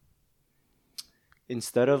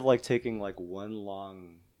 instead of like taking like one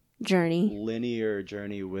long Journey. linear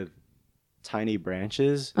journey with tiny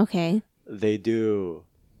branches, Okay. they do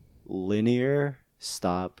linear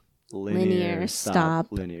stop, linear stop,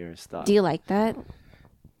 stop. linear stop. Do you like that?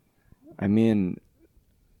 I mean,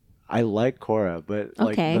 I like Korra, but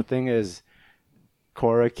like Okay. the thing is,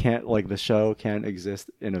 Korra can't like the show can't exist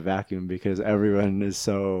in a vacuum because everyone is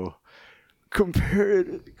so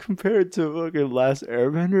compared to fucking Last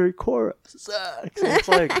Airbender. Korra sucks. It's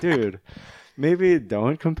like, dude, maybe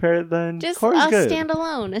don't compare it then. Just Korra's a good.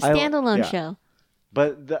 standalone, I- standalone yeah. show.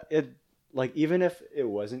 But it like even if it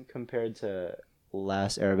wasn't compared to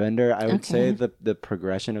Last Airbender, I would say Okay. the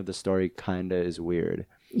progression of the story kinda is weird.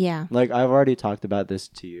 Yeah. Like I've already talked about this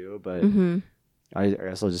to you, but Mm-hmm. I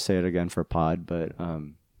guess I'll just say it again for pod. But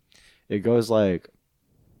it goes like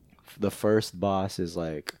the first boss is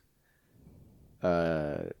like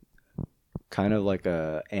kind of like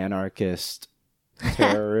a anarchist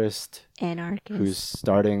terrorist Anarchist. who's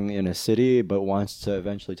starting in a city but wants to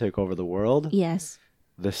eventually take over the world. Yes.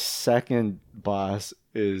 The second boss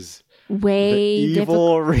is Way the difficult.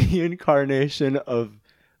 evil reincarnation of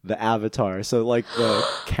the Avatar. So like the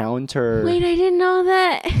counter. Wait, I didn't know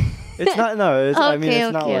that. It's not. No, it's, I mean Okay,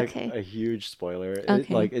 it's not okay, like okay. a huge spoiler.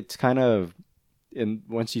 Okay. Like it's kind of, and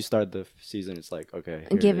once you start the season, it's like okay, here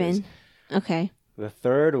it is. Given. Okay. The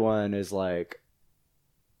third one is like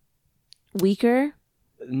Weaker.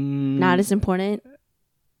 Not as important.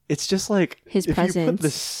 It's just like His if you put the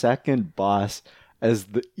presence. second boss as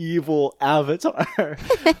the evil Avatar,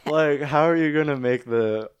 like how are you gonna make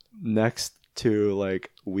the next to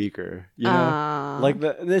like weaker, you know, like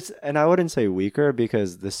this, and I wouldn't say weaker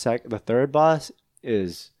because the third boss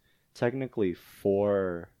is technically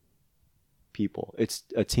 4 people. It's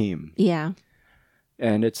a team. Yeah.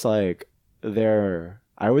 And it's like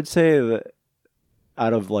I would say that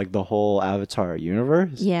out of like the whole Avatar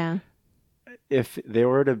universe, Yeah. if they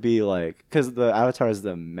were to be like, because the Avatar is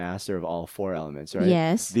the master of all 4 elements, right?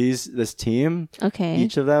 Yes. This team, Okay.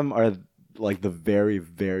 each of them are like the very,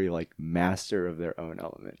 very like master of their own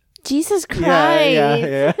element. Jesus Christ.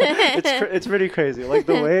 Yeah. It's pretty crazy. Like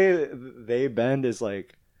the way they bend is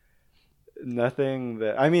like nothing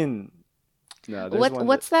that, I mean, no.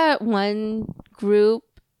 What's that one group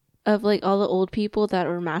of like all the old people that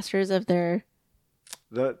were masters of their?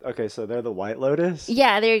 Okay, so they're the White Lotus.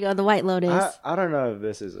 Yeah, there you go, the White Lotus. I don't know if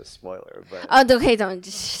this is a spoiler, but Okay, don't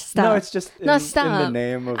just stop. no, it's just stop. in the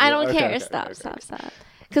name of. I don't care. Okay, Stop. okay. Stop.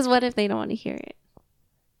 Because what if they don't want to hear it?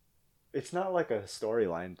 It's not like a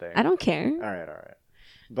storyline thing. I don't care. All right.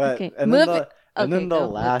 But Okay, and move then it. and then Okay, the go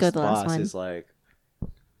last to the last boss one. is like,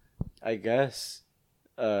 I guess,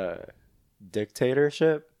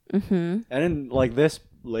 dictatorship. Mm-hmm. And then like this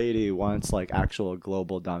lady wants like actual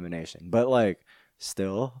global domination, but like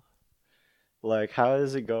still, like how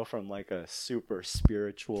does it go from like a super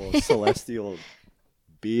spiritual celestial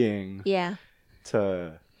being Yeah.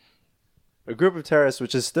 to a group of terrorists,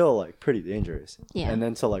 which is still like pretty dangerous, Yeah. and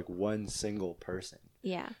then to like one single person?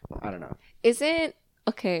 Yeah. I don't know. Isn't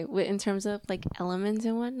okay in terms of like elements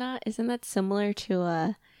and whatnot? Isn't that similar to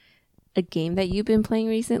a game that you've been playing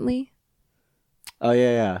recently? Oh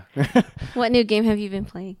yeah. What new game have you been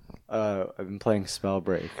playing? I've been playing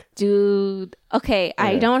Spellbreak. Dude, okay,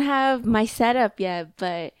 I Yeah. don't have my setup yet,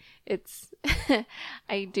 but it's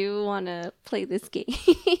I do want to play this game.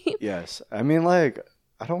 Yes, I mean like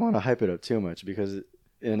I don't want to hype it up too much because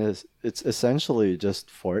it's essentially just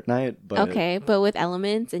Fortnite, but Okay, but with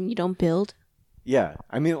elements and you don't build? yeah,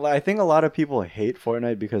 I mean I think a lot of people hate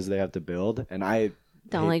Fortnite because they have to build, and I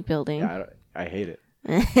Don't hate- like building. Yeah, I hate it.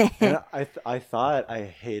 And I thought I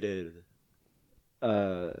hated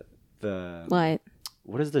the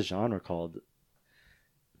What is the genre called?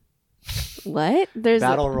 What? There's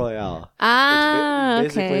Battle Royale. Ah,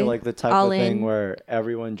 It's basically okay. like the type All of thing in. where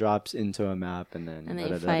everyone drops into a map and then and they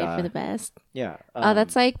da-da-da-da. fight for the best. Yeah.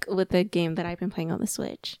 That's like with the game that I've been playing on the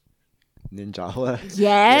Switch. Ninjala.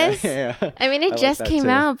 Yes. Yeah. I mean, it I like just that came too.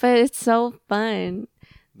 out, but it's so fun.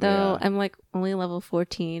 Though Yeah. I'm like only level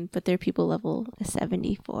 14, but there are people level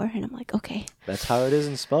 74, and I'm like, okay. That's how it is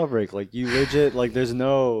in Spellbreak. Like you legit like there's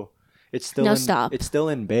no. It's still No in, stop. It's still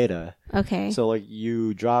in beta. Okay. So like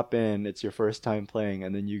you drop in, it's your first time playing,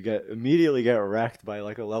 and then you immediately get wrecked by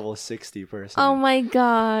like a level 60 person. Oh my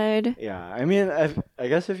god. Yeah, I mean, I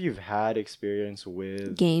guess if you've had experience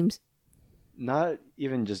with Games. not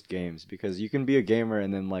even just games, because you can be a gamer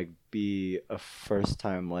and then like be a first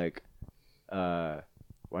time like why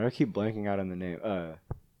do I keep blanking out on the name?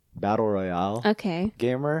 Battle Royale Okay.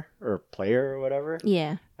 gamer or player or whatever,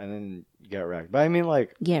 Yeah. and then you get wrecked. But I mean,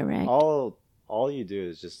 like Get wrecked. all you do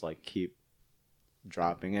is just like keep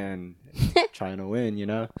dropping in, trying to win, you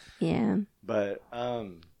know. Yeah. But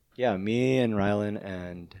yeah, me and Rylan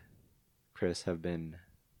and Chris have been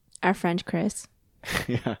Our friend Chris.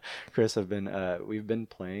 yeah, Chris have been we've been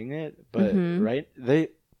playing it, but Mhm. right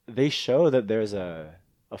they show that there's a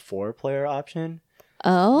 4-player option,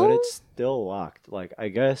 Oh. but it's still locked. Like I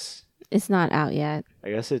guess It's not out yet.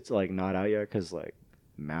 it's like not out yet cuz like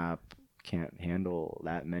map can't handle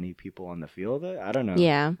that many people on the field. I don't know.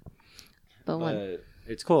 Yeah. But But when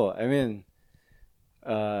it's cool. I mean,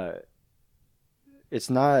 it's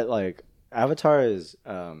not like Avatar is.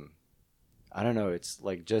 I don't know. It's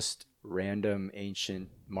like just random ancient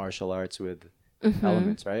martial arts with Mhm.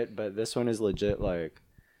 elements, right? But this one is legit like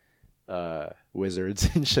wizards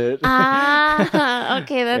and shit. Ah,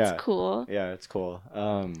 okay, that's Yeah. cool. Yeah, it's cool.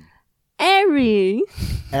 Harry.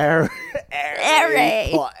 Harry Harry.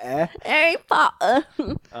 Potter. Harry Potter.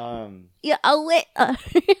 Yeah, a wit. Yeah,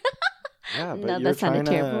 but No, you're that sounded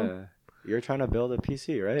trying terrible. to you're trying to build a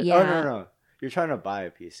PC, right? Yeah. Oh no. You're trying to buy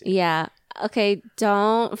a PC. Yeah. Okay,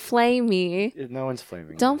 don't flame me. No one's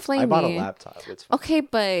flaming. Don't you. flame I bought me. a laptop. It's fine. Okay,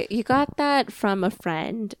 but you got that from a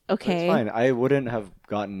friend. Okay. It's fine. I wouldn't have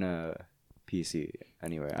gotten a PC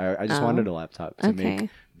anyway. I just Oh. wanted a laptop to Okay. make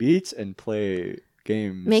beats and play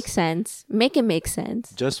games. Makes sense. Make it make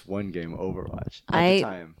sense. just one game, Overwatch, at I- the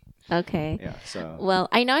time. Okay. Yeah. So Well,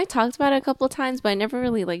 I know I talked about it a couple of times, but I never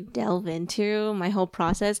really like delve into my whole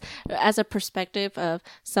process as a perspective of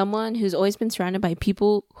someone who's always been surrounded by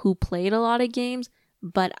people who played a lot of games,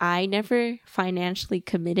 but I never financially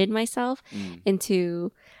committed myself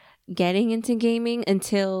into getting into gaming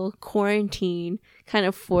until quarantine kind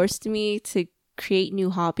of forced me to create new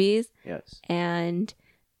hobbies. Yes. And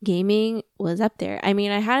gaming was up there. I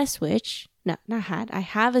mean, I had a Switch. No, not had. I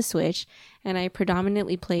have a Switch, and I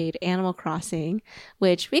predominantly played Animal Crossing,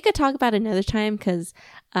 which we could talk about another time because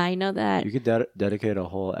I know that You could dedicate a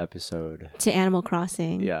whole episode. to Animal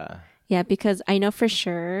Crossing. Yeah. Yeah, because I know for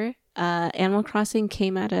sure Animal Crossing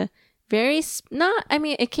came at a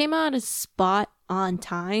it came out a spot on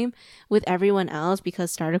time with everyone else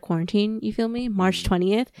because start of quarantine, you feel me? March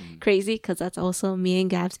 20th. Crazy because that's also me and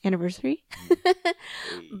Gab's anniversary.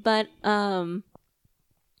 But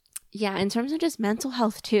yeah, in terms of just mental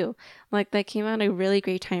health too, like that came out a really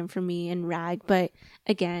great time for me and Rag. But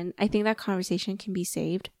again, I think that conversation can be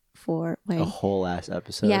saved for when A whole ass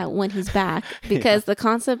episode. yeah, when he's back, because the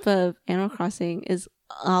concept of Animal Crossing is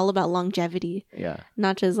all about longevity, Yeah.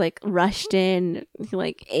 not just like rushed in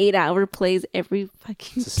like 8-hour plays every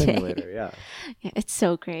fucking It's a day. simulator. Yeah. Yeah, it's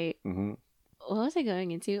so great. Mm-hmm. What was I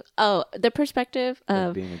going into? Oh, the perspective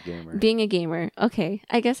of Being a gamer. being a gamer. Okay,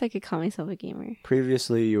 I guess I could call myself a gamer.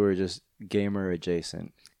 Previously, you were just gamer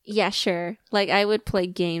adjacent Yeah, sure. Like I would play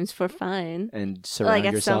games for fun. and surround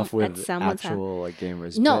at yourself at with someone's actual like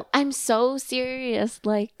gamers. No, I'm so serious.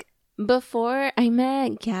 Like before I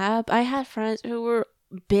met Gab, I had friends who were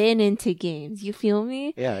been into games. You feel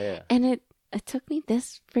me? But, yeah. And it took me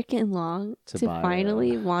this freaking long To to buy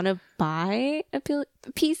finally want to buy a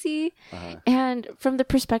PC. Uh-huh. And from the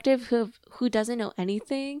perspective of who doesn't know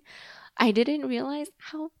anything, I didn't realize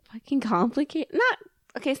how fucking complicated.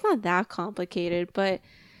 It's not that complicated, but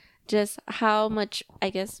just how much, I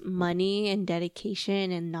guess, money and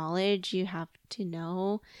dedication and knowledge you have to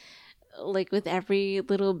know, like with every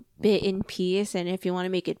little bit in piece. And if you want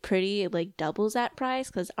to make it pretty, it like doubles that price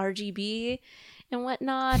because RGB and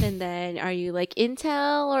whatnot. And then are you like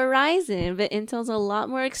Intel or Ryzen? But Intel's a lot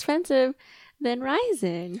more expensive than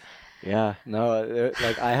Ryzen. Yeah, no,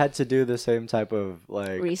 like I had to do the same type of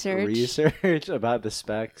like research about the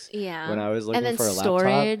specs. Yeah. When I was looking and then for a laptop.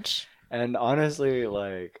 storage. And honestly,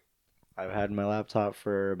 like I've had my laptop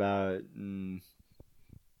for about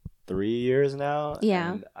 3 years now.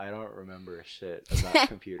 Yeah. And I don't remember shit about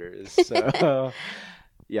computers. So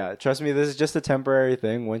yeah, trust me, this is just a temporary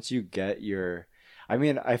thing. Once you get your, I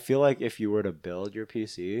mean, I feel like if you were to build your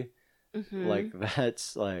PC, Mhm. like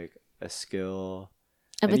that's like a skill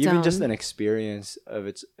Of and its even own. just an experience of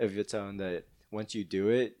its own that once you do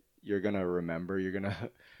it, you're gonna remember. You're gonna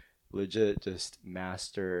legit just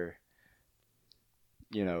master,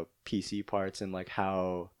 PC parts and like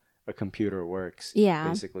how a computer works. Yeah.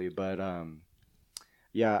 basically. But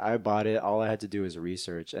yeah, I bought it. All I had to do is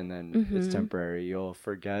research, and then it's Mhm. temporary. You'll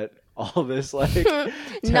forget all this like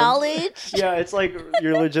knowledge. Yeah, it's like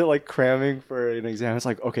you're legit like cramming for an exam. It's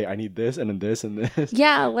like, okay, I need this and then this and this.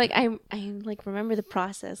 Yeah, like I like remember the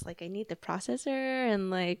process. Like I need the processor and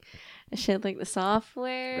like shit like the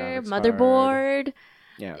software, Graphics motherboard.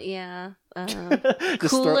 Yeah. Yeah. Just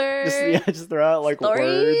Cooler. just throw out like words.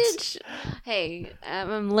 Storage. Hey,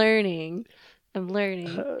 I'm learning.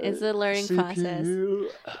 It's a learning process. CPU,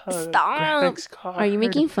 Stop. graphics card, Are you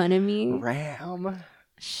making fun of me? RAM?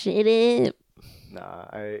 Shut it. Nah,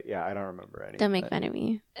 I don't remember any. Don't make fun of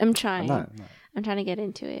me. I'm trying. I'm not. I'm trying to get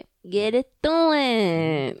into it. Get it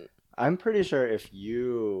doing. I'm pretty sure if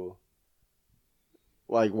you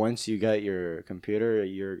like once you get your computer,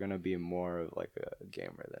 you're gonna be more of like a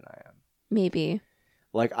gamer than I am. Maybe.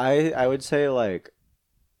 Like I would say like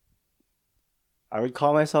I would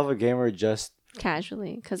call myself a gamer just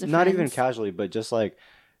Casually, because of not even friends. casually, but just like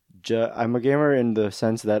I'm a gamer in the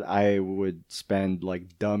sense that I would spend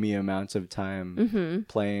like dummy amounts of time Mhm.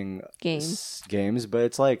 playing Games. games, but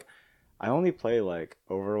it's like I only play like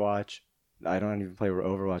Overwatch. I don't even play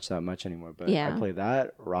Overwatch that much anymore, but Yeah. I play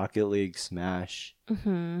that, Rocket League, Smash,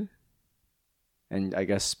 Mhm. and I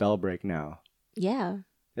guess Spellbreak now. Yeah.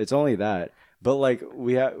 It's only that. But like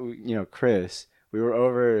we have, Chris, we were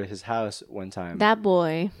over at his house one time. That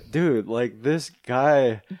boy Dude, like this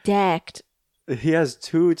guy, decked. he has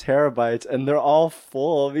 2 terabytes and they're all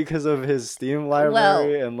full because of his Steam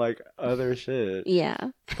library and like other shit. Yeah.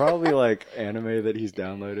 Probably like anime that he's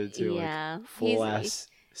downloaded to, Yeah. like full ass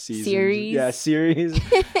seasons. Series. Yeah, series.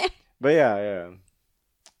 But yeah.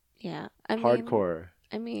 Yeah. Hardcore.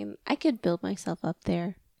 I mean, I could build myself up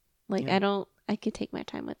there. Like Yeah. I could take my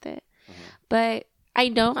time with it. Mhm. But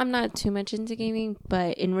I'm not too much into gaming,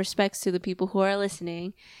 but in respects to the people who are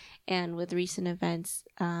listening and with recent events,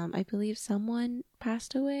 I believe someone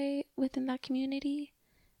passed away within that community,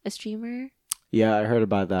 a streamer. Yeah, I heard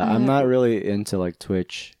about that. I'm not really into like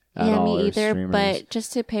Twitch at Yeah, all. me or either, streamers. but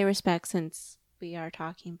just to pay respect since we are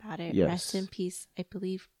talking about it, Yes. rest in peace, I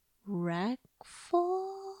believe Reckful?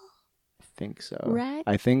 I think so. Reck?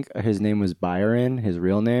 I think his name was Byron, his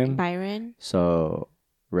real name. Byron? So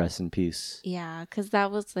rest in peace. Yeah, because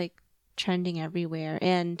that was like trending everywhere.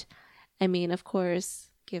 And I mean, of course,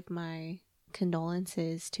 give my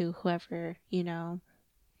condolences to whoever,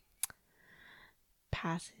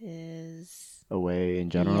 passes Away in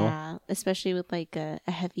general. Yeah, especially with like a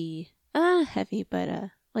heavy, but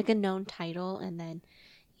like a known title. And then,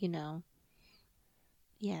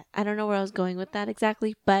 yeah, I don't know where I was going with that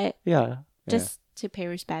exactly, but Yeah. just to pay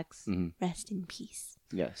respects, Mhm. rest in peace.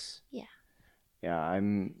 Yes. Yeah. Yeah,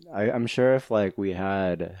 I'm sure if like we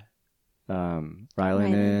had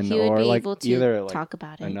Rylan in, he would or be like able to either like talk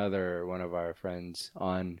about it. another one of our friends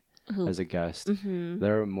on Who? as a guest, Mhm.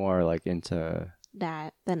 they're more like into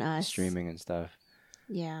That than us. streaming and stuff.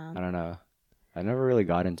 Yeah. I don't know. I never really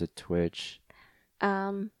got into Twitch.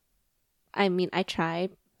 I mean, I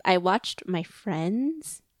tried. I watched my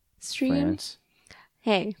friends stream. France.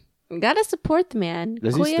 Hey, we gotta support the man.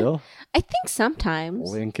 Does he still? I think sometimes.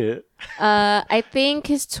 Link it. I think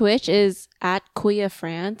his Twitch is at Kuya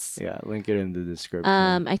France. Yeah, link it in the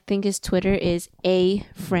description. I think his Twitter is A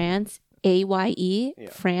France, AYE Yeah.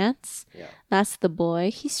 France. Yeah. That's the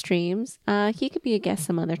boy. He streams. He could be a guest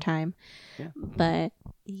some other time. Yeah. But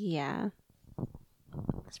yeah,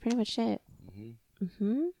 that's pretty much it.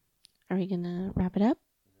 Are we gonna wrap it up?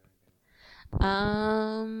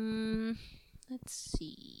 Let's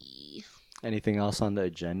see. Anything else on the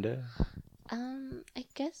agenda? I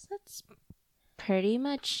guess that's pretty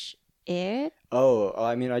much it. Oh,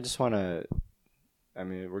 I mean, I just want to. I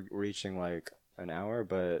mean, we're reaching like an hour,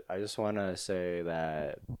 but I just want to say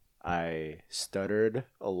that I stuttered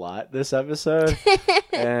a lot this episode,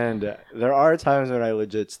 and there are times when I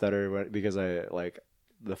legit stutter because I like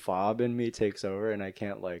the fob in me takes over and I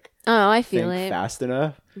can't like Oh, I feel think it. fast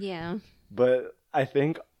enough. Yeah. But I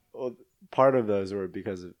think part of those were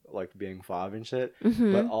because of like being fob and shit,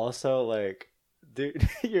 but also like, dude,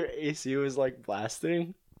 your AC was like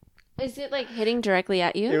blasting. Is it like hitting directly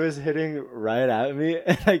at you? It was hitting right at me,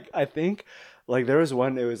 and like I think like there was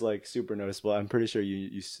one. It was like super noticeable. I'm pretty sure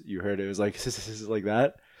you heard it. It was like like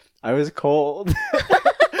that. I was cold.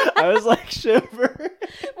 I was like shiver.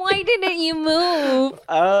 Why didn't you move?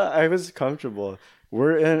 I was comfortable.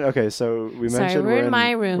 We're in. Okay, so we mentioned we're in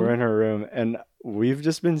my room. We're in her room, and we've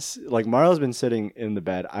just been like Marlo's been sitting in the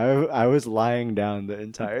bed. I was lying down the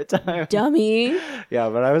entire time. Dummy. Yeah,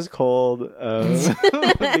 but I was cold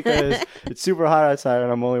because it's super hot outside,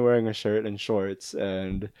 and I'm only wearing a shirt and shorts,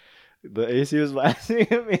 and the AC was blasting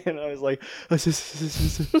at me, and I was like,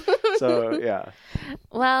 so yeah.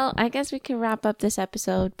 Well, I guess we can wrap up this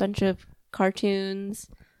episode. Bunch of cartoons,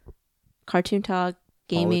 cartoon talk,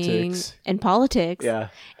 gaming, Politics. and politics. Yeah,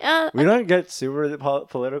 we don't get super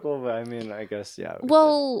political, but I mean, I guess yeah.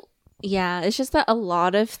 Well, yeah, it's just that a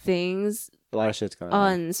lot of things a lot of shit's going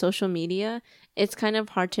on. on social media, it's kind of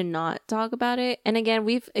hard to not talk about it. And again,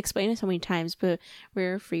 we've explained it so many times, but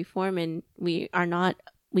we're freeform and we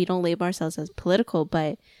don't label ourselves as political,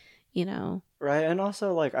 but Right, and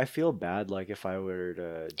also like I feel bad like if I were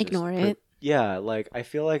to just ignore it yeah, like I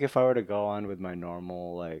feel like if I were to go on with my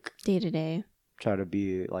normal like day to day. try to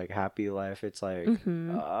be like happy life, it's like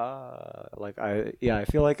Mm-hmm. like I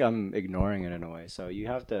feel like I'm ignoring it in a way. So you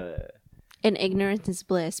have to And ignorance is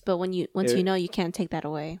bliss, but once you know, you can't take that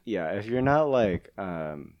away. if you're not like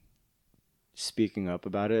speaking up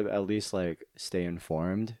about it, at least like stay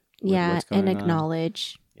informed with Yeah, what's going and on.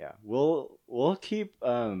 acknowledge. Yeah, we'll keep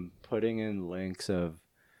putting in links of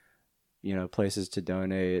places to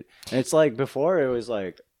donate. And it's like before it was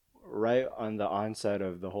like right on the onset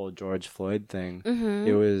of the whole George Floyd thing. Mm-hmm.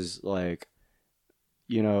 It was like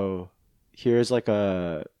here's like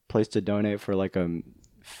a place to donate for like a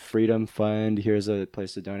freedom fund. Here's a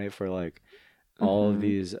place to donate for like all of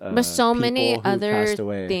these But so many people who other passed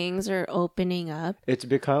away. things are opening up. It's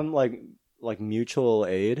become like mutual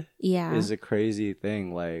aid Yeah. is a crazy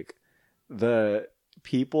thing. Like the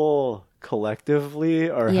people collectively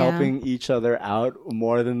are Yeah. helping each other out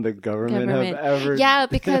more than the government. have ever. Yeah,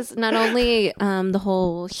 because not only the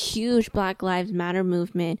whole huge Black Lives Matter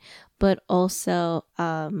movement, but also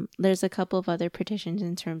there's a couple of other petitions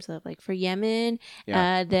in terms of like for Yemen,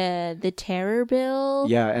 the terror bill.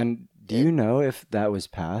 Yeah, and do you know if that was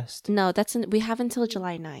passed? No, we have until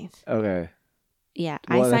July 9th. Okay. Yeah,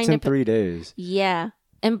 Well, I that's signed in up. 3 days. Yeah.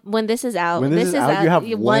 And when this is out, When this is out, you have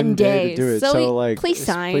one day to do it. So, like, please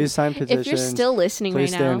sign. Please sign petitions. If you're still listening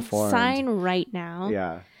Please right stay now, informed. sign right now.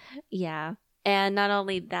 Yeah. Yeah. And not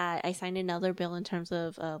only that, I signed another bill in terms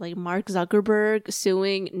of like Mark Zuckerberg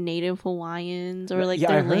suing Native Hawaiians or like yeah,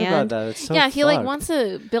 their I heard land. about that. It's so yeah, he like fucked. wants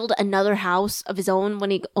to build another house of his own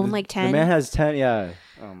when he owned like 10. The man has 10. Yeah.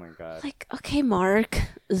 Oh my god. Like, okay, Mark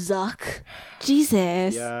Zuck,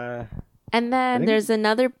 Jesus. Yeah. And then think- there's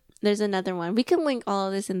another one. We can link all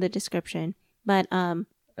of this in the description. But I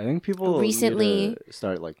think people recently- need to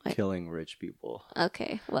start like killing rich people.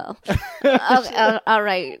 okay, well, okay, all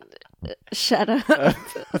right, shut up.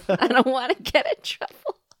 I don't want to get in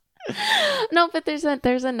trouble. No, but there's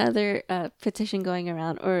another petition going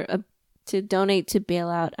around, or to donate to bail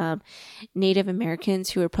out Native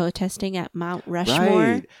Americans who are protesting at Mount Rushmore.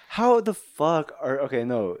 Right. How the fuck are okay,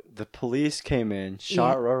 no. The police came in,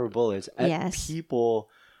 shot rubber bullets at Yes. people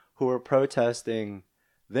who were protesting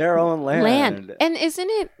their own land. And isn't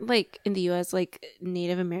it like in the US, like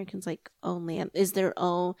Native Americans like own land is their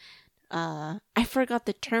own I forgot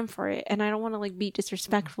the term for it, and I don't want to like be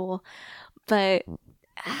disrespectful, but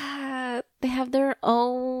they have their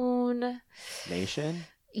own Nation?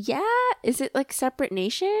 yeah, is it like separate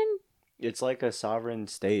nation? It's like a sovereign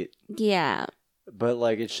state. Yeah. But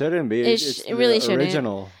like it shouldn't be. It's It really the shouldn't.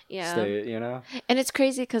 original Yeah. state, you know? And it's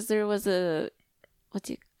crazy because there was a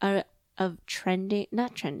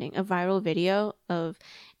viral video of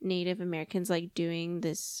Native Americans like doing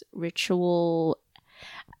this ritual.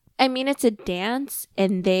 I mean, it's a dance,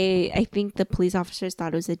 and I think the police officers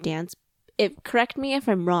thought it was a dance. Correct me if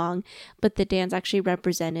I'm wrong, but the dance actually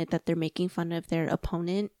represented that they're making fun of their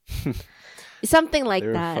opponent. Something like They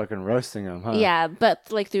were that. fucking roasting them, huh? Yeah, but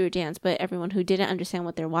like through a dance. But everyone who didn't understand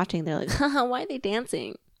what they're watching, they're like, haha, why are they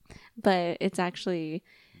dancing? But it's actually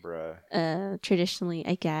Bruh. traditionally,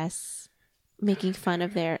 I guess, making fun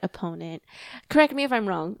of their opponent. Correct me if I'm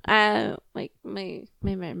wrong. Like my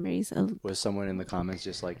memories. Was someone in the comments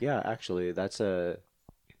just like, yeah, actually, that's a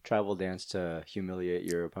tribal dance to humiliate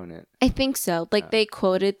your opponent? I think so. Like they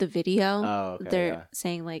quoted the video. Oh, okay. They're Yeah.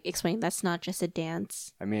 saying like, explain that's not just a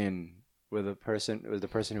dance. I mean, was the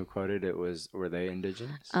person who quoted it were they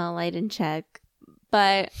indigenous? I didn't check,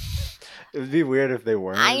 but It would be weird if they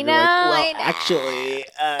weren't. I It'd be know, like, I know.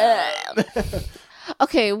 actually.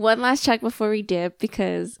 okay. One last check before we dip,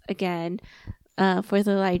 because again,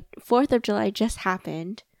 4th of July just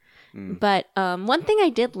happened. But one thing I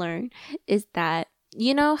did learn is that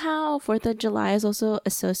you know how 4th of July is also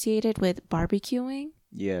associated with barbecuing.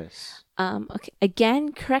 Yes. Okay.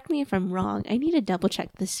 Again, correct me if I'm wrong. I need to double check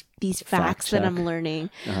these facts that I'm learning.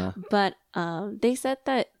 Uh-huh. But they said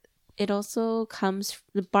that it also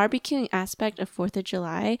the barbecuing aspect of 4th of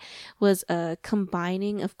July was a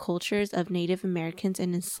combining of cultures of Native Americans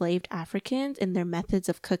and enslaved Africans in their methods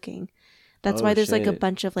of cooking. That's Oh, why there's like a shit.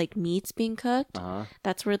 bunch of like meats being cooked. Uh-huh.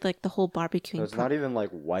 That's where like the whole barbecuing. So it's not even like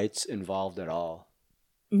whites involved at all.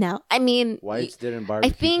 No, I mean Whites didn't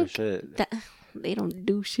barbecue think for shit. that they don't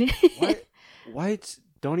do shit. Whites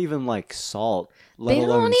don't even like salt, let They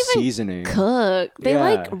alone don't even seasoning. Cook. They Yeah.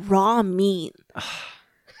 like raw meat.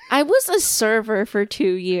 I was a server for 2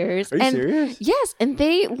 years. Are you and serious? Yes, and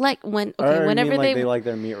they like when Or you whenever mean, like, they they like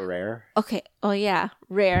their meat rare. okay. Oh yeah,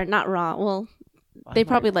 rare, not raw. Well, they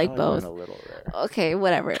probably like both. A little rare. Okay,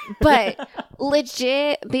 whatever. But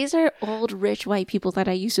legit, these are old rich white people that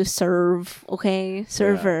I used to serve. Okay,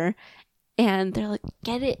 server, and they're like,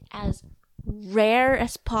 get it as rare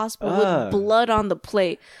as possible with blood on the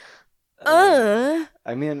plate.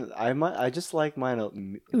 I mean, I just like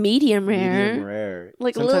mine Medium rare. medium rare.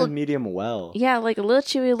 Like a sometimes little- medium well. Yeah, like a little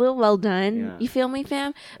chewy, a little well done. Yeah. You feel me,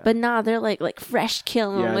 fam? But nah, they're like fresh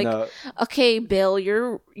kill. And Yeah, I'm like, no, okay, Bill,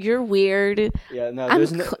 you're weird. yeah, no.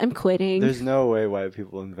 I'm quitting. There's no way white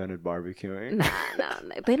people invented barbecuing. Nah,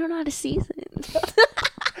 they don't know how to season.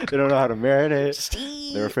 They don't know how to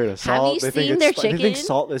marinate. They're afraid of Have salt. you They think seen their They think chicken?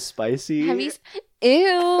 salt is spicy. Have you?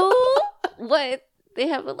 Ew. What? They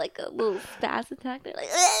have like a little spaz attack. They're like,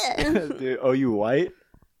 "Ugh." Dude, oh, you white?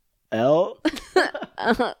 L?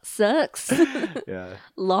 Sucks. Yeah.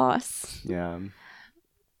 Loss. Yeah.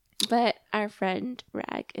 But our friend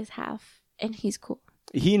Rag is half, and he's cool.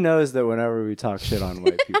 He knows that whenever we talk shit on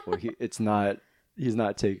white people, he's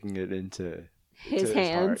not taking it into His to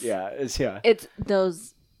hands. heart. Yeah, It's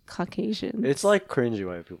those Caucasians. it's like cringy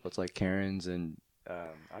white people. It's like Karens and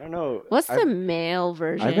I don't know. What's the male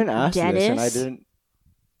version? I've been asked Dennis? this and I didn't.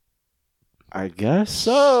 I guess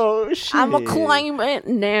so. Shit. I'm a claim it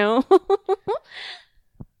now.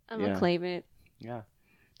 I'm Yeah. a claim it. Yeah.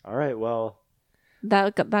 All right. Well.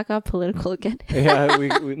 That got political again. Yeah. We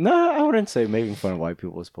no. I wouldn't say making fun of white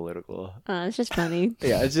people is political. It's just funny.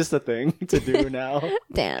 Yeah, it's just a thing to do now.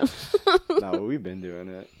 Damn. No, we've been doing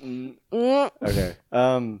it. Mm. Okay.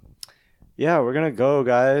 Yeah, we're gonna go,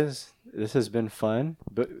 guys. This has been fun,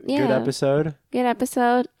 but Yeah. good episode. Good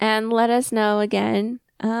episode. And let us know again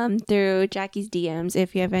through Jackie's DMs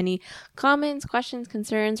if you have any comments, questions,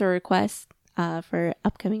 concerns, or requests for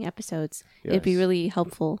upcoming episodes. It'd be Yes. really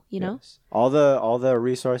helpful, you know? Yes. All the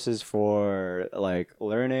resources for like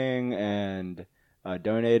learning and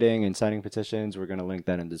donating and signing petitions, we're gonna link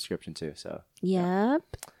that in the description too. So Yep.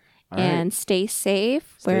 all right. And stay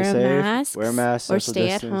safe. Stay Wear safe, a mask. wear a mask, Or social stay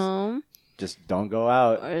distance. at home. Just don't go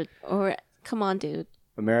out. Or come on, dude.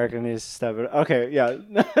 America needs to step it. Okay, yeah.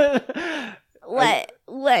 What?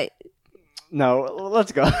 No,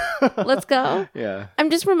 let's go. Let's go. Yeah. I'm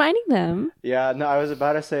just reminding them. Yeah, no, I was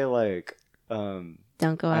about to say like Don't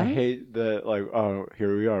go I out. hate the like oh,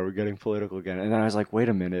 here we are, we're getting political again. And then I was like, wait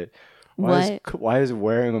a minute. Why is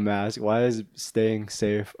wearing a mask, why is staying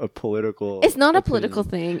safe a political It's not a opinion? political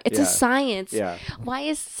thing. It's Yeah. a science. Yeah. Why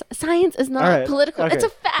is science is not All right, political? okay. It's a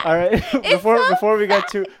fact. All right. It's before a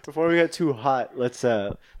we get too hot, let's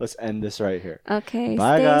end this right here. Okay.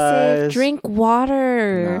 Bye, stay guys. safe. Drink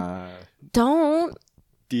water. Nah, Don't.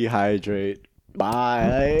 dehydrate.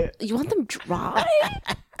 Bye. You want them dry?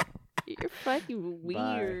 You're fucking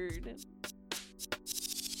weird.